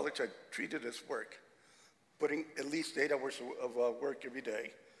went to college, I treated it as work, putting at least 8 hours of work every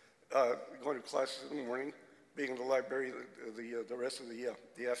day, going to classes in the morning, being in the library the rest of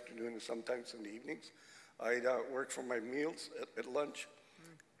the afternoon and sometimes in the evenings. I'd work for my meals at lunch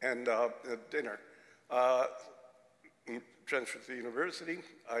and at dinner. Transferred to the university.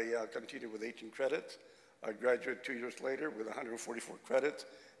 I continued with 18 credits. I graduated 2 years later with 144 credits,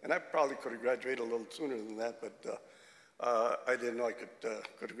 and I probably could have graduated a little sooner than that, but I didn't know I could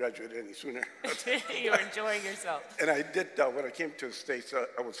have graduated any sooner. You were enjoying yourself. And I did, when I came to the States,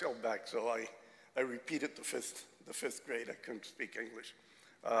 I was held back, so I repeated the fifth grade. I couldn't speak English.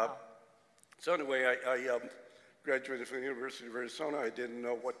 Wow. So anyway, I graduated from the University of Arizona. I didn't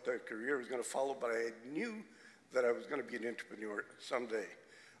know what the career was going to follow, but I knew that I was going to be an entrepreneur someday.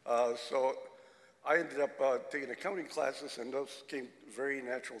 So I ended up taking accounting classes, and those came very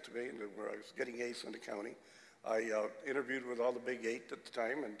natural to me, where I was getting A's in accounting. I interviewed with all the big 8 at the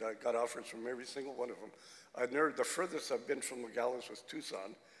time, and I got offers from every single one of them. The furthest I've been from Nogales was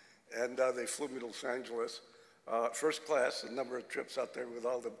Tucson, and they flew me to Los Angeles. First class, a number of trips out there with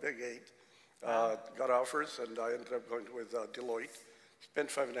all the big 8. Got offers, and I ended up going with Deloitte. Spent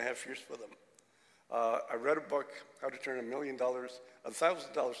 5.5 years with them. I read a book, How to Turn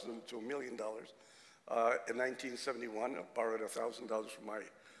 $1,000,000 into $1 million. In 1971, I borrowed $1,000 from my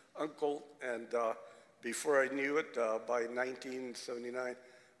uncle, and before I knew it, by 1979,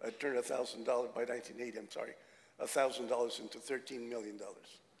 I turned $1,000, by 1980, I'm sorry, $1,000 into $13 million.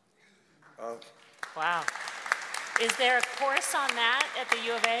 Wow. Is there a course on that at the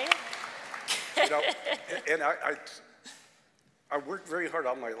U of A? You know, and I worked very hard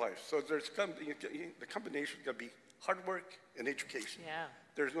all my life. So the combination is going to be hard work and education. Yeah.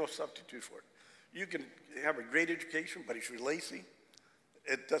 There's no substitute for it. You can have a great education, but if you're lazy,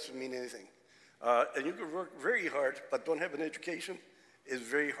 it doesn't mean anything. And you can work very hard, but don't have an education, it's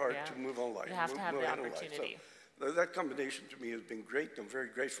very hard to move on life. You have to have the opportunity. So that combination to me has been great. I'm very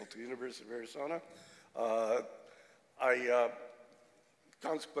grateful to the University of Arizona.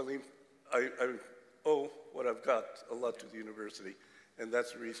 Consequently, I owe what I've got a lot to the university, and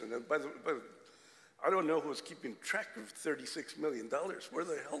that's the reason. And by the way, I don't know who's keeping track of $36 million. Where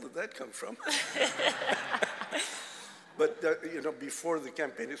the hell did that come from? But you know, before the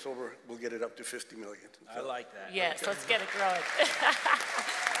campaign is over, we'll get it up to 50 million. I like that. Yes, okay. Let's get it growing.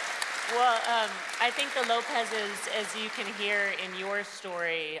 Well, I think the Lopez's, as you can hear in your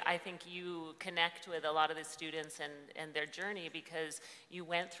story, I think you connect with a lot of the students and their journey because you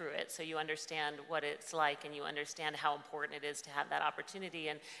went through it, so you understand what it's like and you understand how important it is to have that opportunity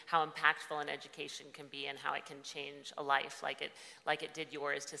and how impactful an education can be and how it can change a life like it did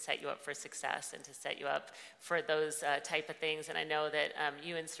yours to set you up for success and to set you up for those type of things. And I know that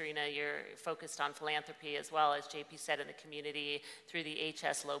you and Serena, you're focused on philanthropy as well, as JP said, in the community through the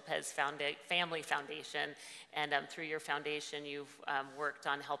H.S. Lopez Family Foundation, and through your foundation you've worked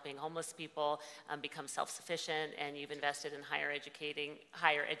on helping homeless people become self-sufficient, and you've invested in higher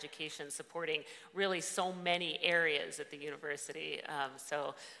education, supporting really so many areas at the university.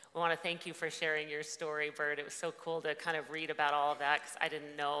 So we want to thank you for sharing your story, Bert. It was so cool to kind of read about all of that because I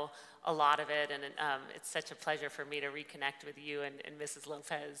didn't know a lot of it, and it's such a pleasure for me to reconnect with you and Mrs.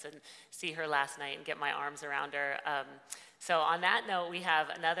 Lopez and see her last night and get my arms around her. So on that note, we have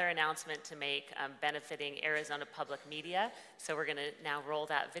another announcement to make benefiting Arizona Public Media. So we're going to now roll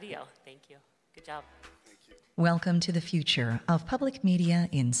that video. Thank you. Good job. Thank you. Welcome to the future of public media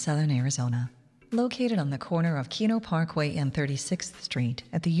in Southern Arizona. Located on the corner of Keno Parkway and 36th Street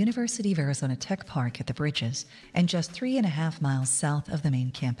at the University of Arizona Tech Park at the Bridges and just 3.5 miles south of the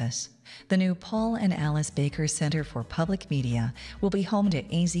main campus, the new Paul and Alice Baker Center for Public Media will be home to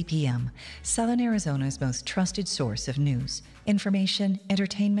AZPM, Southern Arizona's most trusted source of news, information,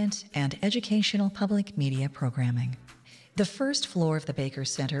 entertainment, and educational public media programming. The first floor of the Baker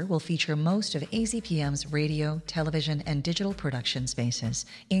Center will feature most of AZPM's radio, television, and digital production spaces,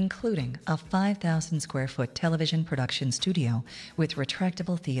 including a 5,000-square-foot television production studio with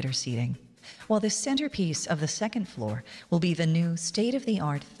retractable theater seating. While the centerpiece of the second floor will be the new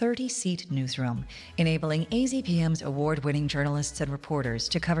state-of-the-art 30-seat newsroom, enabling AZPM's award-winning journalists and reporters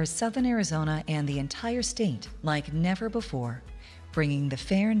to cover Southern Arizona and the entire state like never before, bringing the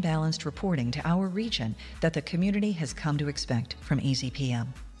fair and balanced reporting to our region that the community has come to expect from AZPM.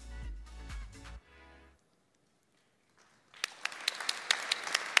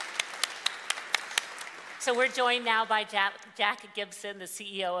 So we're joined now by Jack Gibson, the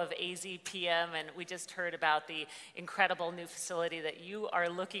CEO of AZPM, and we just heard about the incredible new facility that you are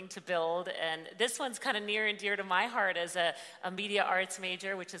looking to build. And this one's kind of near and dear to my heart as a media arts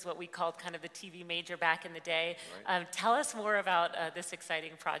major, which is what we called kind of the TV major back in the day. Right. Tell us more about this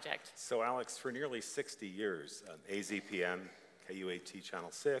exciting project. So Alex, for nearly 60 years, AZPM, KUAT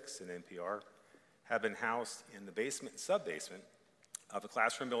Channel 6, and NPR have been housed in the basement and sub-basement of a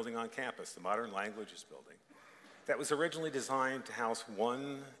classroom building on campus, the Modern Languages Building, that was originally designed to house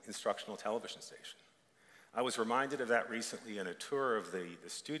one instructional television station. I was reminded of that recently in a tour of the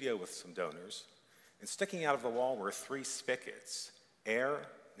studio with some donors, and sticking out of the wall were 3 spigots, air,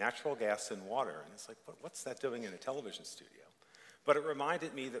 natural gas, and water. And it's like, what's that doing in a television studio? But it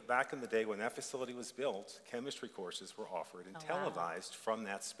reminded me that back in the day when that facility was built, chemistry courses were offered and televised from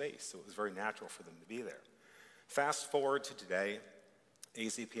that space, so it was very natural for them to be there. Fast forward to today,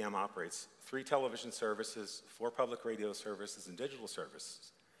 AZPM operates 3 television services, 4 public radio services, and digital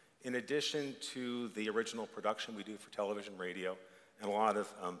services, in addition to the original production we do for television, radio, and a lot of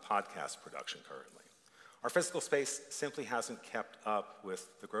podcast production currently. Our physical space simply hasn't kept up with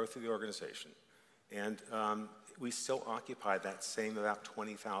the growth of the organization, and we still occupy that same about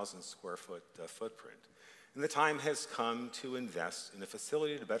 20,000 square foot footprint. And the time has come to invest in a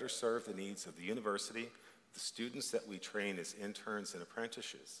facility to better serve the needs of the university, the students that we train as interns and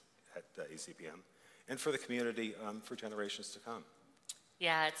apprentices at AZPM, and for the community for generations to come.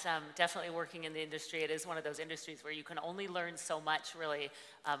 Yeah, it's definitely working in the industry. It is one of those industries where you can only learn so much really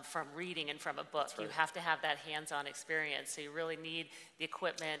from reading and from a book. Right. You have to have that hands-on experience. So you really need the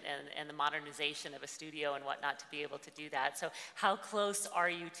equipment and the modernization of a studio and whatnot to be able to do that. So how close are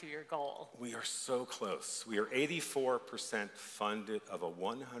you to your goal? We are so close. We are 84% funded of a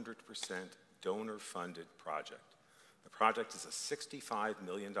 100% donor-funded project. The project is a $65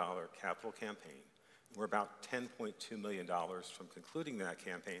 million capital campaign. We're about $10.2 million from concluding that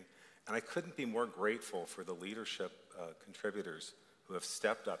campaign, and I couldn't be more grateful for the leadership contributors who who have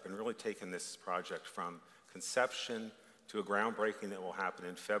stepped up and really taken this project from conception to a groundbreaking that will happen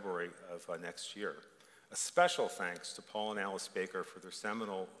in February of next year. A special thanks to Paul and Alice Baker for their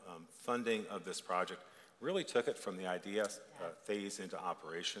seminal funding of this project. Really took it from the idea phase into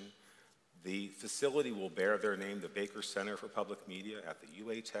operation. The facility will bear their name, the Baker Center for Public Media at the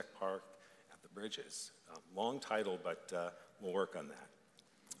UA Tech Park at the Bridges. Long title, but we'll work on that.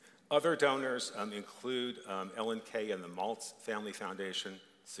 Other donors include Ellen Kay and the Maltz Family Foundation,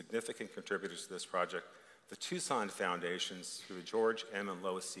 significant contributors to this project. The Tucson Foundations through the George M. and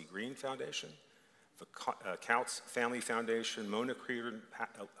Lois C. Green Foundation, the Couts Family Foundation, Mona Creeder,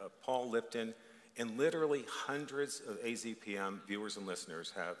 Paul Lipton, and literally hundreds of AZPM viewers and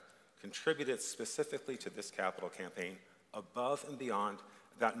listeners have contributed specifically to this capital campaign above and beyond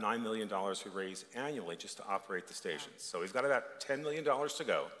about $9 million we raise annually just to operate the stations. So we've got about $10 million to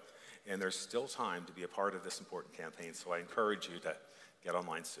go, and there's still time to be a part of this important campaign, so I encourage you to get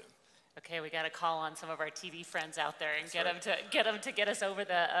online soon. Okay, we got to call on some of our TV friends out there and get them to get us over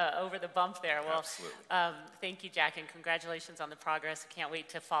the bump there. Well, absolutely. Thank you, Jack, and congratulations on the progress. Can't wait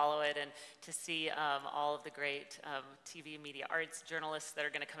to follow it and to see all of the great TV and media arts journalists that are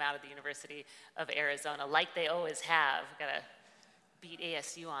going to come out of the University of Arizona, like they always have. We've got to beat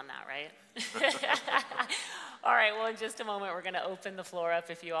ASU on that, right? All right, well, in just a moment, we're going to open the floor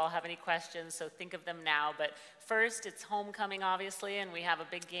up if you all have any questions, so think of them now. But first, it's homecoming, obviously, and we have a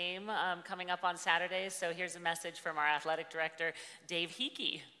big game coming up on Saturday. So here's a message from our athletic director, Dave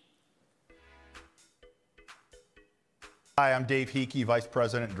Hickey. Hi, I'm Dave Hickey, Vice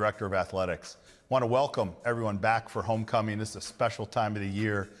President and Director of Athletics. I want to welcome everyone back for homecoming. This is a special time of the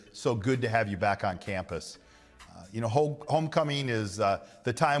year. So good to have you back on campus. You know, homecoming is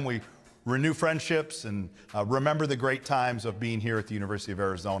the time we renew friendships and remember the great times of being here at the University of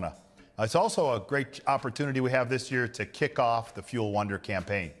Arizona. It's also a great opportunity we have this year to kick off the Fuel Wonder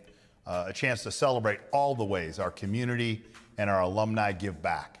campaign, a chance to celebrate all the ways our community and our alumni give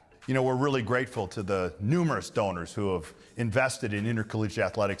back. You know, we're really grateful to the numerous donors who have invested in intercollegiate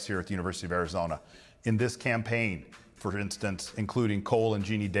athletics here at the University of Arizona. In this campaign, for instance, including Cole and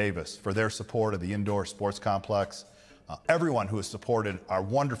Jeannie Davis for their support of the indoor sports complex, everyone who has supported our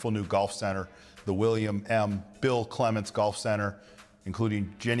wonderful new golf center, the William M. Bill Clements Golf Center,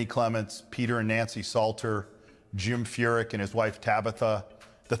 including Jenny Clements, Peter and Nancy Salter, Jim Furyk and his wife Tabitha,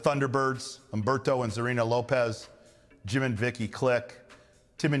 the Thunderbirds, Umberto and Zarina Lopez, Jim and Vicky Click,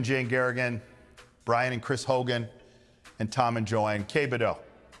 Tim and Jane Garrigan, Brian and Chris Hogan, and Tom and Joanne Cabido.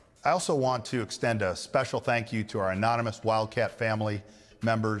 I also want to extend a special thank you to our anonymous Wildcat family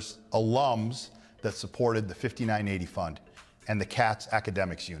members, alums that supported the 5980 Fund and the CATS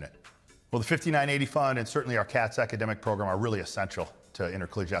Academics Unit. Well, the 5980 Fund and certainly our CATS Academic Program are really essential to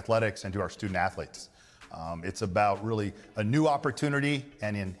intercollegiate athletics and to our student athletes. It's about really a new opportunity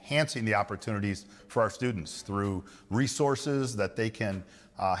and enhancing the opportunities for our students through resources that they can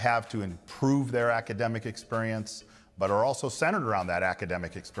have to improve their academic experience, but are also centered around that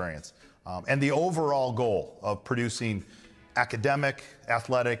academic experience. And the overall goal of producing academic,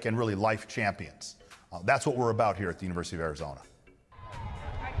 athletic, and really life champions. That's what we're about here at the University of Arizona.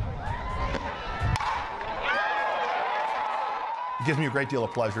 It gives me a great deal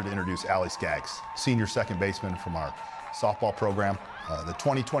of pleasure to introduce Allie Skaggs, senior second baseman from our softball program, the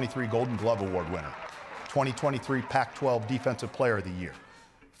 2023 Golden Glove Award winner, 2023 Pac-12 Defensive Player of the Year,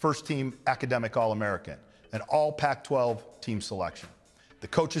 first team academic All-American, and all Pac-12 team selection. The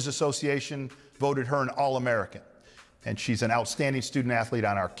Coaches Association voted her an All-American. And she's an outstanding student athlete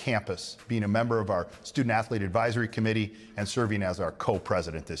on our campus, being a member of our Student Athlete Advisory Committee and serving as our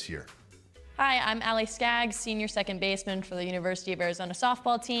co-president this year. Hi, I'm Allie Skaggs, senior second baseman for the University of Arizona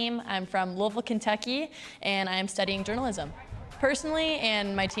softball team. I'm from Louisville, Kentucky, and I'm studying journalism. Personally,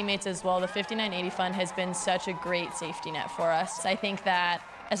 and my teammates as well, the 5980 Fund has been such a great safety net for us. I think that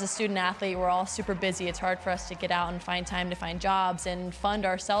as a student athlete, we're all super busy. It's hard for us to get out and find time to find jobs and fund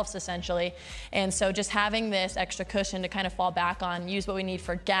ourselves, essentially. And so just having this extra cushion to kind of fall back on, use what we need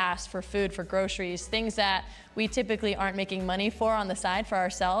for gas, for food, for groceries, things that we typically aren't making money for on the side for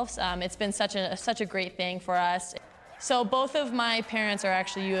ourselves. It's been such a great thing for us. So both of my parents are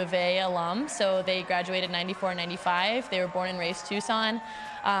actually U of A alums, so they graduated 94 and 95. They were born and raised Tucson.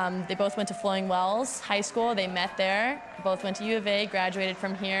 They both went to Flowing Wells High School. They met there. Both went to U of A, graduated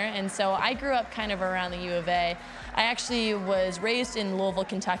from here. And so I grew up kind of around the U of A. I actually was raised in Louisville,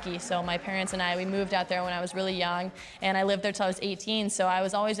 Kentucky, so my parents and I, we moved out there when I was really young, and I lived there till I was 18, so I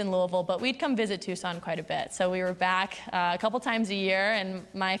was always in Louisville, but we'd come visit Tucson quite a bit. So we were back a couple times a year, and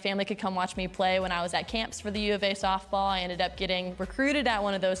my family could come watch me play when I was at camps for the U of A softball. I ended up getting recruited at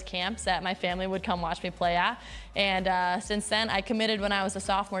one of those camps that my family would come watch me play at. And since then, I committed when I was a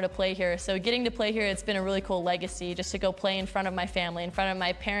sophomore to play here. So getting to play here, it's been a really cool legacy just to go play in front of my family, in front of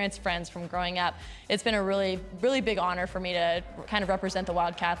my parents' friends from growing up. It's been a really, really big honor for me to kind of represent the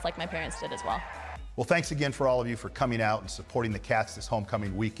Wildcats like my parents did as well. Well, thanks again for all of you for coming out and supporting the Cats this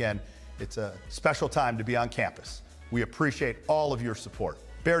homecoming weekend. It's a special time to be on campus. We appreciate all of your support.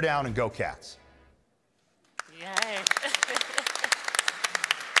 Bear down and go Cats. Yay.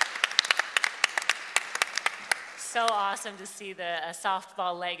 So awesome to see the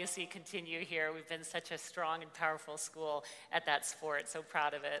softball legacy continue here. We've been such a strong and powerful school at that sport. So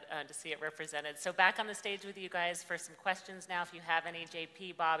proud of it to see it represented. So back on the stage with you guys for some questions now. If you have any,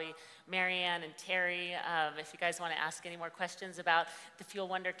 JP, Bobby, Marianne, and Terry, if you guys want to ask any more questions about the Fuel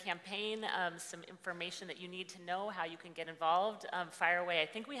Wonder campaign, some information that you need to know, how you can get involved, fire away. I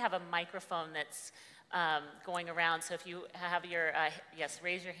think we have a microphone that's going around. So if you have your, yes,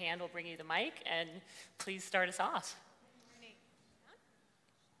 raise your hand, we'll bring you the mic, and please start us off.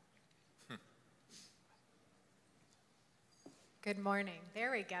 Good morning.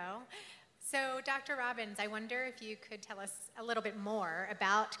 There we go. So Dr. Robbins, I wonder if you could tell us a little bit more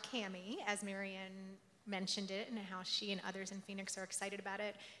about Cammie, as Marianne mentioned it, and how she and others in Phoenix are excited about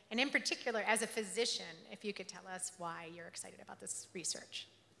it. And in particular, as a physician, if you could tell us why you're excited about this research.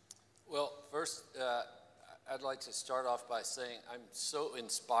 Well, first, I'd like to start off by saying I'm so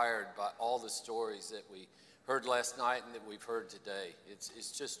inspired by all the stories that we heard last night and that we've heard today.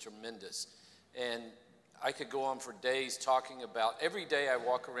 It's just tremendous. And I could go on for days talking about, every day I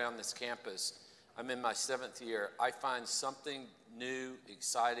walk around this campus, I'm in my 7th year, I find something new,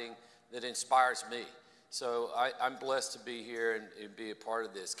 exciting, that inspires me. So I'm blessed to be here and be a part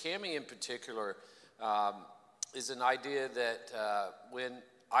of this. Cammie in particular is an idea that when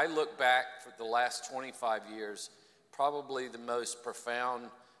I look back for the last 25 years, probably the most profound,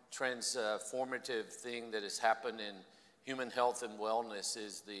 transformative thing that has happened in human health and wellness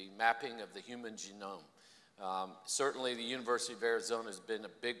is the mapping of the human genome. Certainly the University of Arizona has been a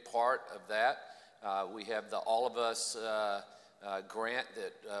big part of that. We have the All of Us grant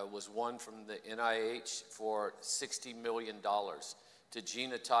that was won from the NIH for $60 million to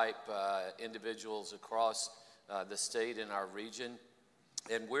genotype individuals across the state and our region.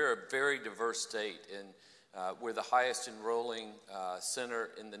 And we're a very diverse state, and we're the highest enrolling center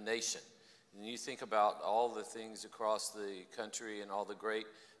in the nation. And you think about all the things across the country and all the great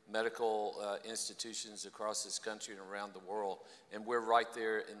medical institutions across this country and around the world, and we're right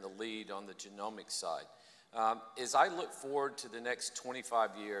there in the lead on the genomic side. As I look forward to the next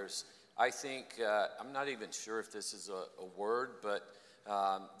 25 years, I think, I'm not even sure if this is a word, but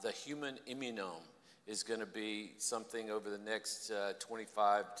the human immunome is going to be something over the next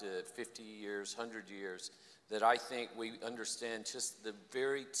 25 to 50 years, 100 years, that I think we understand just the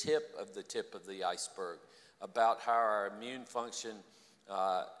very tip of the iceberg about how our immune function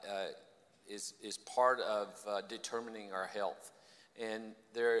is part of determining our health. And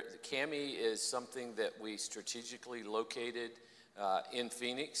Cammie is something that we strategically located in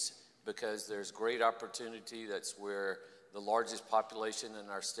Phoenix because there's great opportunity. That's where the largest population in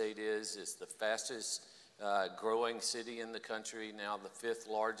our state is. It's the fastest growing city in the country, now the 5th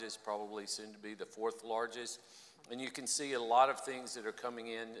largest, probably soon to be the 4th largest. And you can see a lot of things that are coming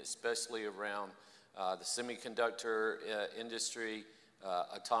in, especially around the semiconductor industry,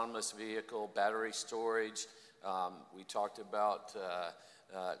 autonomous vehicle, battery storage. We talked about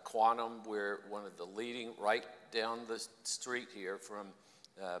quantum. We're one of the leading, right down the street here from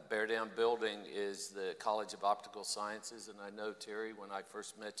Bear Down Building is the College of Optical Sciences, and I know, Terry, when I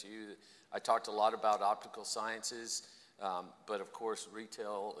first met you, I talked a lot about optical sciences, but of course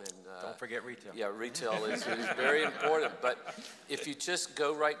retail and... Don't forget retail. Yeah, retail is very important, but if you just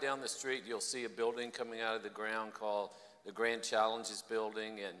go right down the street, you'll see a building coming out of the ground called the Grand Challenges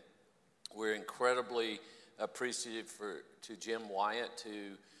Building, and we're incredibly appreciative to Jim Wyatt,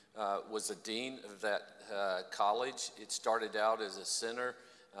 who was the dean of that college. It started out as a center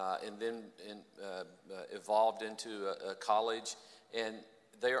and then evolved into a college. And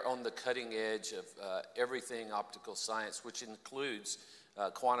they're on the cutting edge of everything optical science, which includes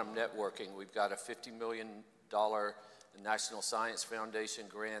quantum networking. We've got a $50 million National Science Foundation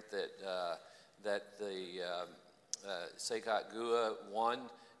grant that the Sekat Gua won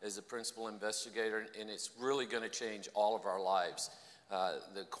as a principal investigator, and it's really going to change all of our lives.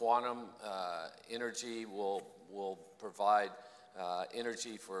 The quantum energy will will provide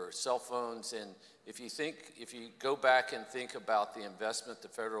energy for cell phones. And if you go back and think about the investment the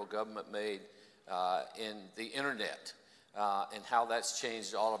federal government made in the internet and how that's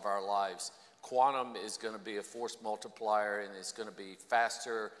changed all of our lives, quantum is going to be a force multiplier, and it's going to be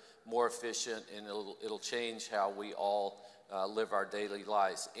faster, more efficient, and it'll change how we all live our daily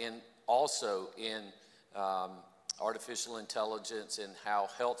lives. And also in artificial intelligence and how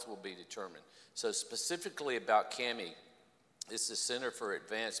health will be determined. So specifically about CAMI, it's the Center for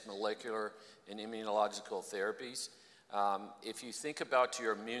Advanced Molecular and Immunological Therapies. If you think about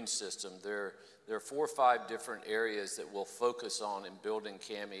your immune system, there are 4 or 5 different areas that we'll focus on in building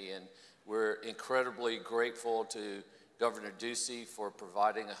CAMI, and we're incredibly grateful to Governor Ducey for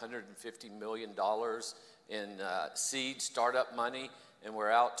providing $150 million in seed startup money, and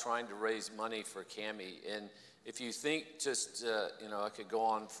we're out trying to raise money for CAMI. And if you think just, I could go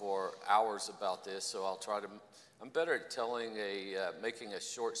on for hours about this, so I'll try to. I'm better at telling making a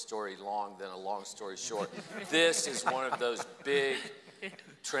short story long than a long story short. This is one of those big,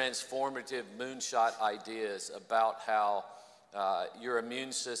 transformative moonshot ideas about how your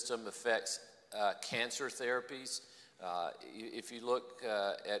immune system affects cancer therapies. If you look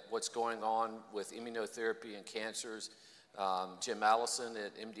at what's going on with immunotherapy and cancers, Jim Allison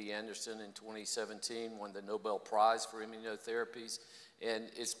at MD Anderson in 2017 won the Nobel Prize for immunotherapies, and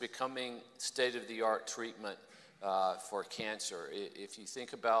it's becoming state-of-the-art treatment for cancer. If you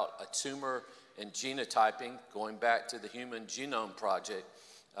think about a tumor and genotyping, going back to the Human Genome Project,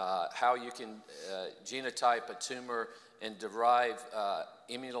 how you can genotype a tumor and derive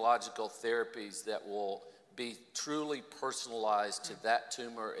immunological therapies that will be truly personalized to that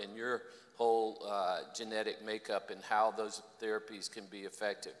tumor and your whole genetic makeup, and how those therapies can be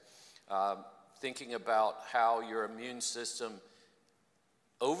effective. Thinking about how your immune system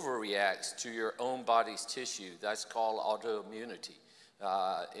overreacts to your own body's tissue, that's called autoimmunity.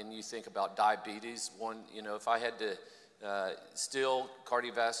 And you think about diabetes. If I had to still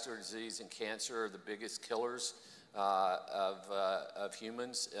cardiovascular disease and cancer are the biggest killers of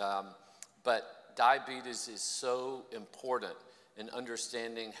humans, but diabetes is so important in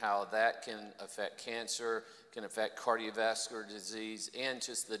understanding how that can affect cancer, can affect cardiovascular disease, and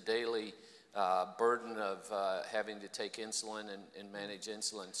just the daily burden of having to take insulin and manage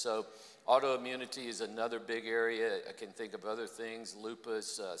insulin. So autoimmunity is another big area. I can think of other things: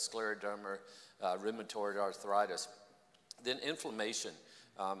 lupus, scleroderma, rheumatoid arthritis. Then inflammation.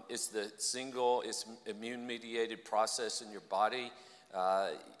 It's the it's immune-mediated process in your body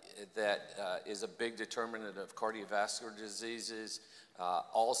that is a big determinant of cardiovascular diseases.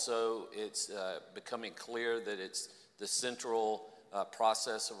 Also, it's becoming clear that it's the central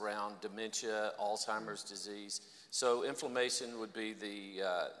process around dementia, Alzheimer's disease. So inflammation would be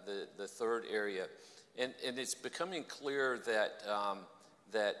the third area. And it's becoming clear that,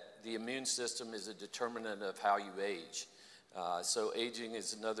 that the immune system is a determinant of how you age. So aging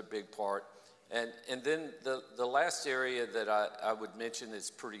is another big part. And then the last area that I would mention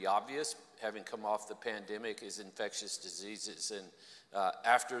is pretty obvious, having come off the pandemic, is infectious diseases. And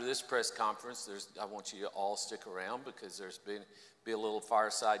after this press conference, I want you to all stick around, because there's be a little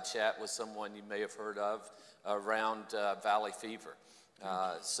fireside chat with someone you may have heard of around valley fever.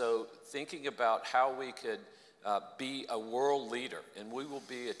 So thinking about how we could be a world leader, and we will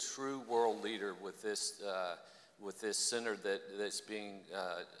be a true world leader with this center that's being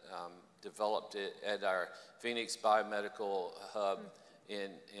developed at our Phoenix Biomedical Hub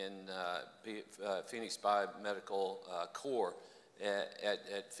in Phoenix Biomedical Core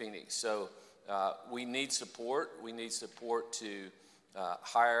at Phoenix. So we need support. We need support to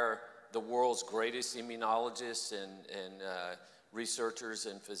hire the world's greatest immunologists and researchers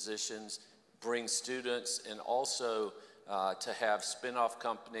and physicians, bring students, and also to have spin-off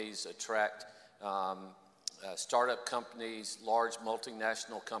companies attract startup companies, large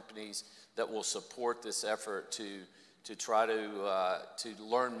multinational companies that will support this effort to try to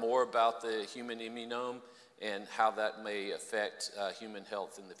learn more about the human immunome and how that may affect human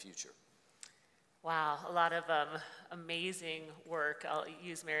health in the future. Wow, a lot of amazing work. I'll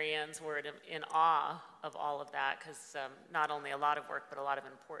use Marianne's word, in awe of all of that, because not only a lot of work, but a lot of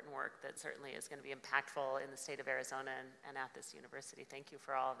important work that certainly is going to be impactful in the state of Arizona and at this university. Thank you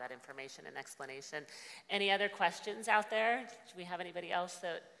for all of that information and explanation. Any other questions out there? Do we have anybody else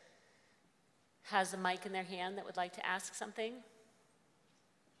that has a mic in their hand that would like to ask something?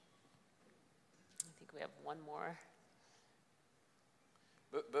 I think we have one more.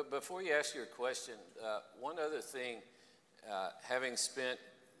 But before you ask your question, one other thing, having spent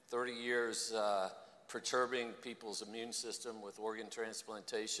 30 years perturbing people's immune system with organ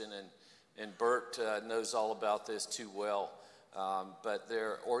transplantation and Bert knows all about this too well. But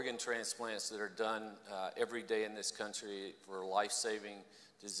there are organ transplants that are done every day in this country for life-saving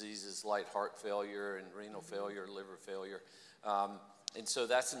diseases like heart failure and renal failure, liver failure. And so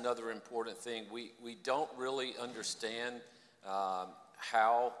that's another important thing. We don't really understand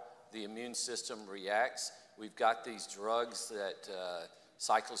how the immune system reacts. We've got these drugs that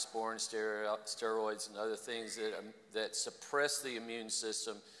cyclosporin, steroids, and other things that suppress the immune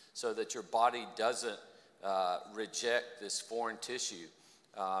system so that your body doesn't reject this foreign tissue.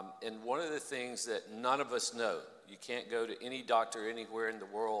 And one of the things that none of us know, you can't go to any doctor anywhere in the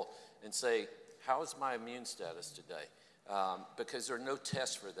world and say, how is my immune status today? Because there are no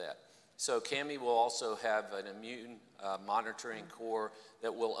tests for that. So Cami will also have an immune monitoring core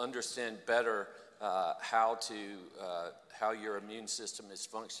that will understand better how your immune system is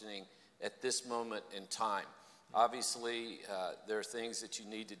functioning at this moment in time. Obviously, there are things that you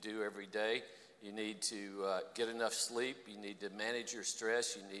need to do every day. You need to get enough sleep. You need to manage your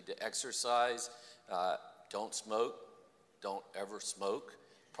stress. You need to exercise. Don't smoke. Don't ever smoke.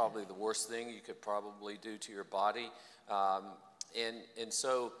 Probably the worst thing you could probably do to your body. And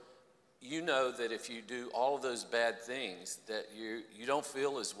so you know that if you do all of those bad things, that you don't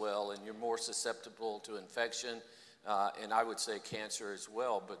feel as well, and you're more susceptible to infection, and I would say cancer as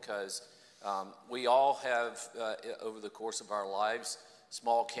well, because we all have, over the course of our lives,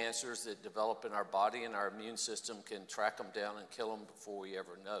 small cancers that develop in our body, and our immune system can track them down and kill them before we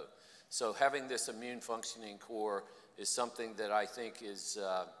ever know. So having this immune functioning core is something that I think is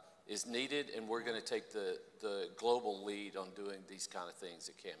needed, and we're going to take the global lead on doing these kind of things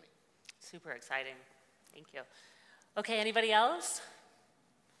at CAMI. Super exciting. Thank you. Okay, anybody else?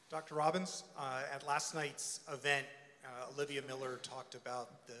 Dr. Robbins, at last night's event, Olivia Miller talked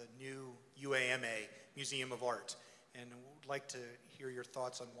about the new UAMA, Museum of Art, and would like to hear your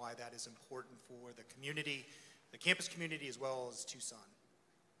thoughts on why that is important for the community, the campus community, as well as Tucson.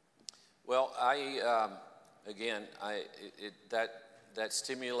 Well, that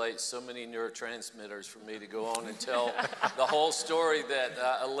stimulates so many neurotransmitters for me to go on and tell the whole story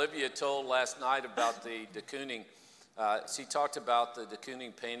that Olivia told last night about the de Kooning. She talked about the de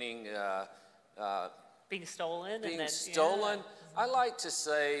Kooning painting being stolen. Being stolen. Yeah. I like to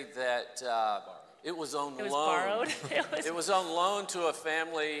say that it was on loan. It was borrowed. It was on loan to a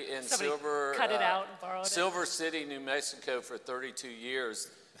family in Silver City, New Mexico for 32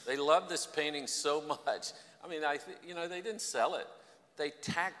 years. They loved this painting so much. I mean, they didn't sell it. They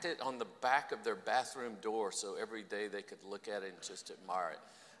tacked it on the back of their bathroom door so every day they could look at it and just admire it.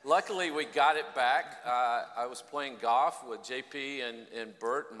 Luckily, we got it back. I was playing golf with JP and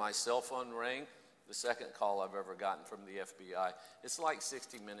Bert, and my cell phone rang. The second call I've ever gotten from the FBI. It's like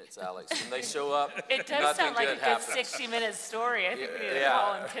 60 Minutes, Alex. When they show up, it does sound like a good 60-minute story. I think we need to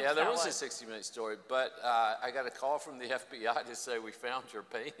call and pitch there was a 60-minute story. But I got a call from the FBI to say, we found your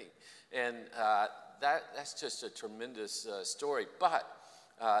painting. And that's just a tremendous story. But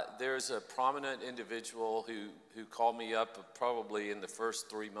there's a prominent individual who called me up probably in the first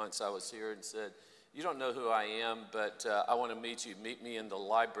 3 months I was here and said, you don't know who I am, but I want to meet you. Meet me in the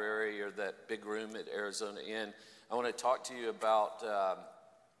library or that big room at Arizona Inn. I want to talk to you about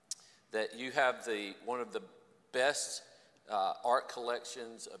that you have one of the best art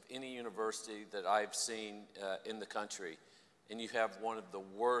collections of any university that I've seen in the country. And you have one of the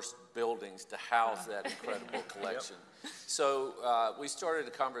worst buildings to house that incredible collection. Yep. So we started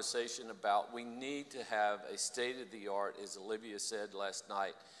a conversation about we need to have a state-of-the-art, as Olivia said last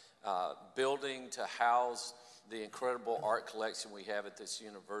night, building to house the incredible art collection we have at this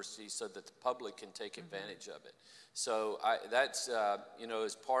university so that the public can take advantage of it. So that's,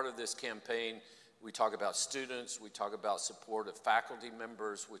 as part of this campaign, we talk about students, we talk about support of faculty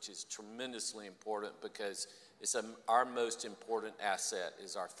members, which is tremendously important because it's our most important asset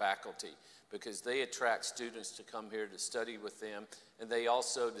is our faculty, because they attract students to come here to study with them, and they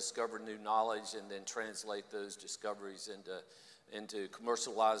also discover new knowledge and then translate those discoveries into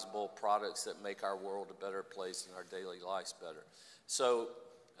commercializable products that make our world a better place and our daily lives better. So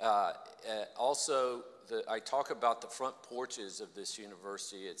also, I talk about the front porches of this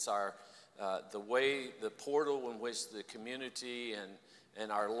university. It's the portal in which the community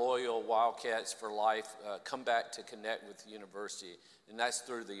and our loyal Wildcats for Life come back to connect with the university, and that's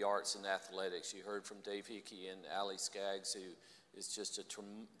through the arts and athletics. You heard from Dave Hickey and Ali Skaggs, who is just a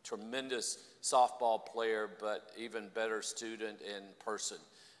tremendous softball player, but even better student and person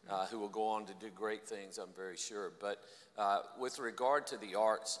who will go on to do great things, I'm very sure. But with regard to the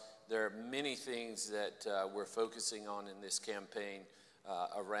arts, there are many things that we're focusing on in this campaign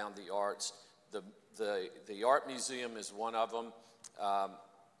around the arts. The Art Museum is one of them.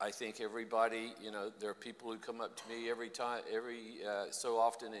 I think everybody, there are people who come up to me every so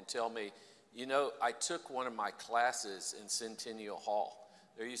often and tell me, I took one of my classes in Centennial Hall.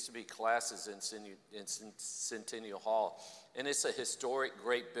 There used to be classes in Centennial Hall, and it's a historic,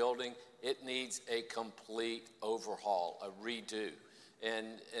 great building. It needs a complete overhaul, a redo.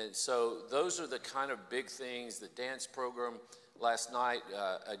 And so those are the kind of big things. The dance program last night,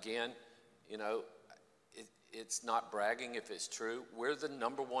 again, it's not bragging if it's true. We're the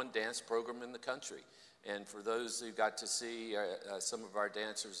 #1 dance program in the country. And for those who got to see some of our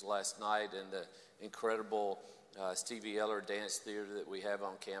dancers last night and the incredible Stevie Eller Dance Theater that we have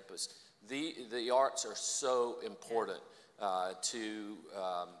on campus, the arts are so important to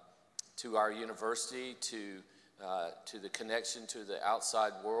our university, to the connection to the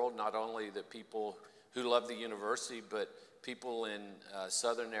outside world, not only the people who love the university, but people in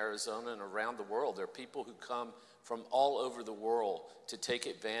southern Arizona and around the world. There are people who come from all over the world to take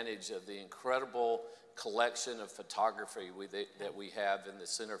advantage of the incredible collection of photography that we have in the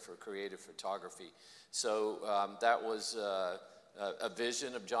Center for Creative Photography. So that was a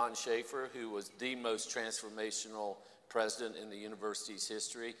vision of John Schaefer, who was the most transformational president in the university's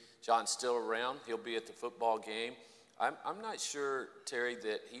history. John's still around. He'll be at the football game. I'm not sure, Terry,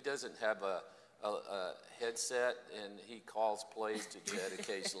 that he doesn't have a headset and he calls plays to Jed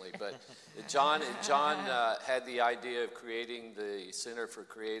occasionally. But John had the idea of creating the Center for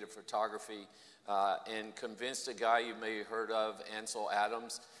Creative Photography and convinced a guy you may have heard of, Ansel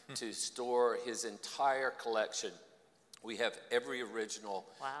Adams, to store his entire collection. We have every original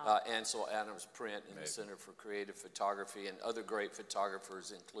Ansel Adams print in the Center for Creative Photography and other great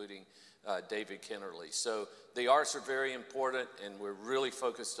photographers, including David Kennerly. So the arts are very important, and we're really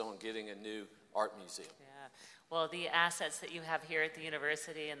focused on getting a new art museum. Yeah. Well, the assets that you have here at the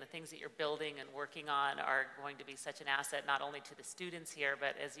university and the things that you're building and working on are going to be such an asset not only to the students here,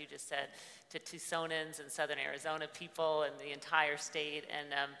 but as you just said, to Tucsonans and Southern Arizona people and the entire state,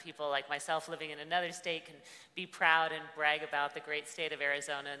 and people like myself living in another state can be proud and brag about the great state of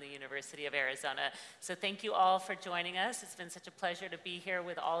Arizona and the University of Arizona. So thank you all for joining us. It's been such a pleasure to be here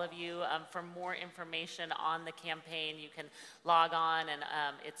with all of you. For more information on the campaign, you can log on, and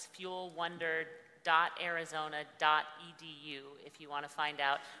it's fuelwonder.arizona.edu if you want to find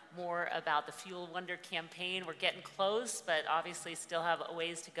out more about the Fuel Wonder campaign. We're getting close, but obviously still have a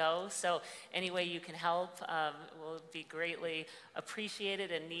ways to go. So any way you can help will be greatly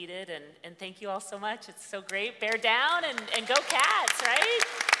appreciated and needed. And thank you all so much. It's so great. Bear down and go Cats, right?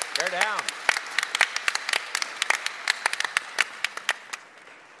 Bear down.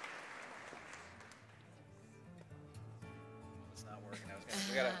 It's not working.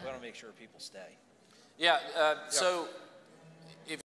 We want to make sure people stay. Yeah, so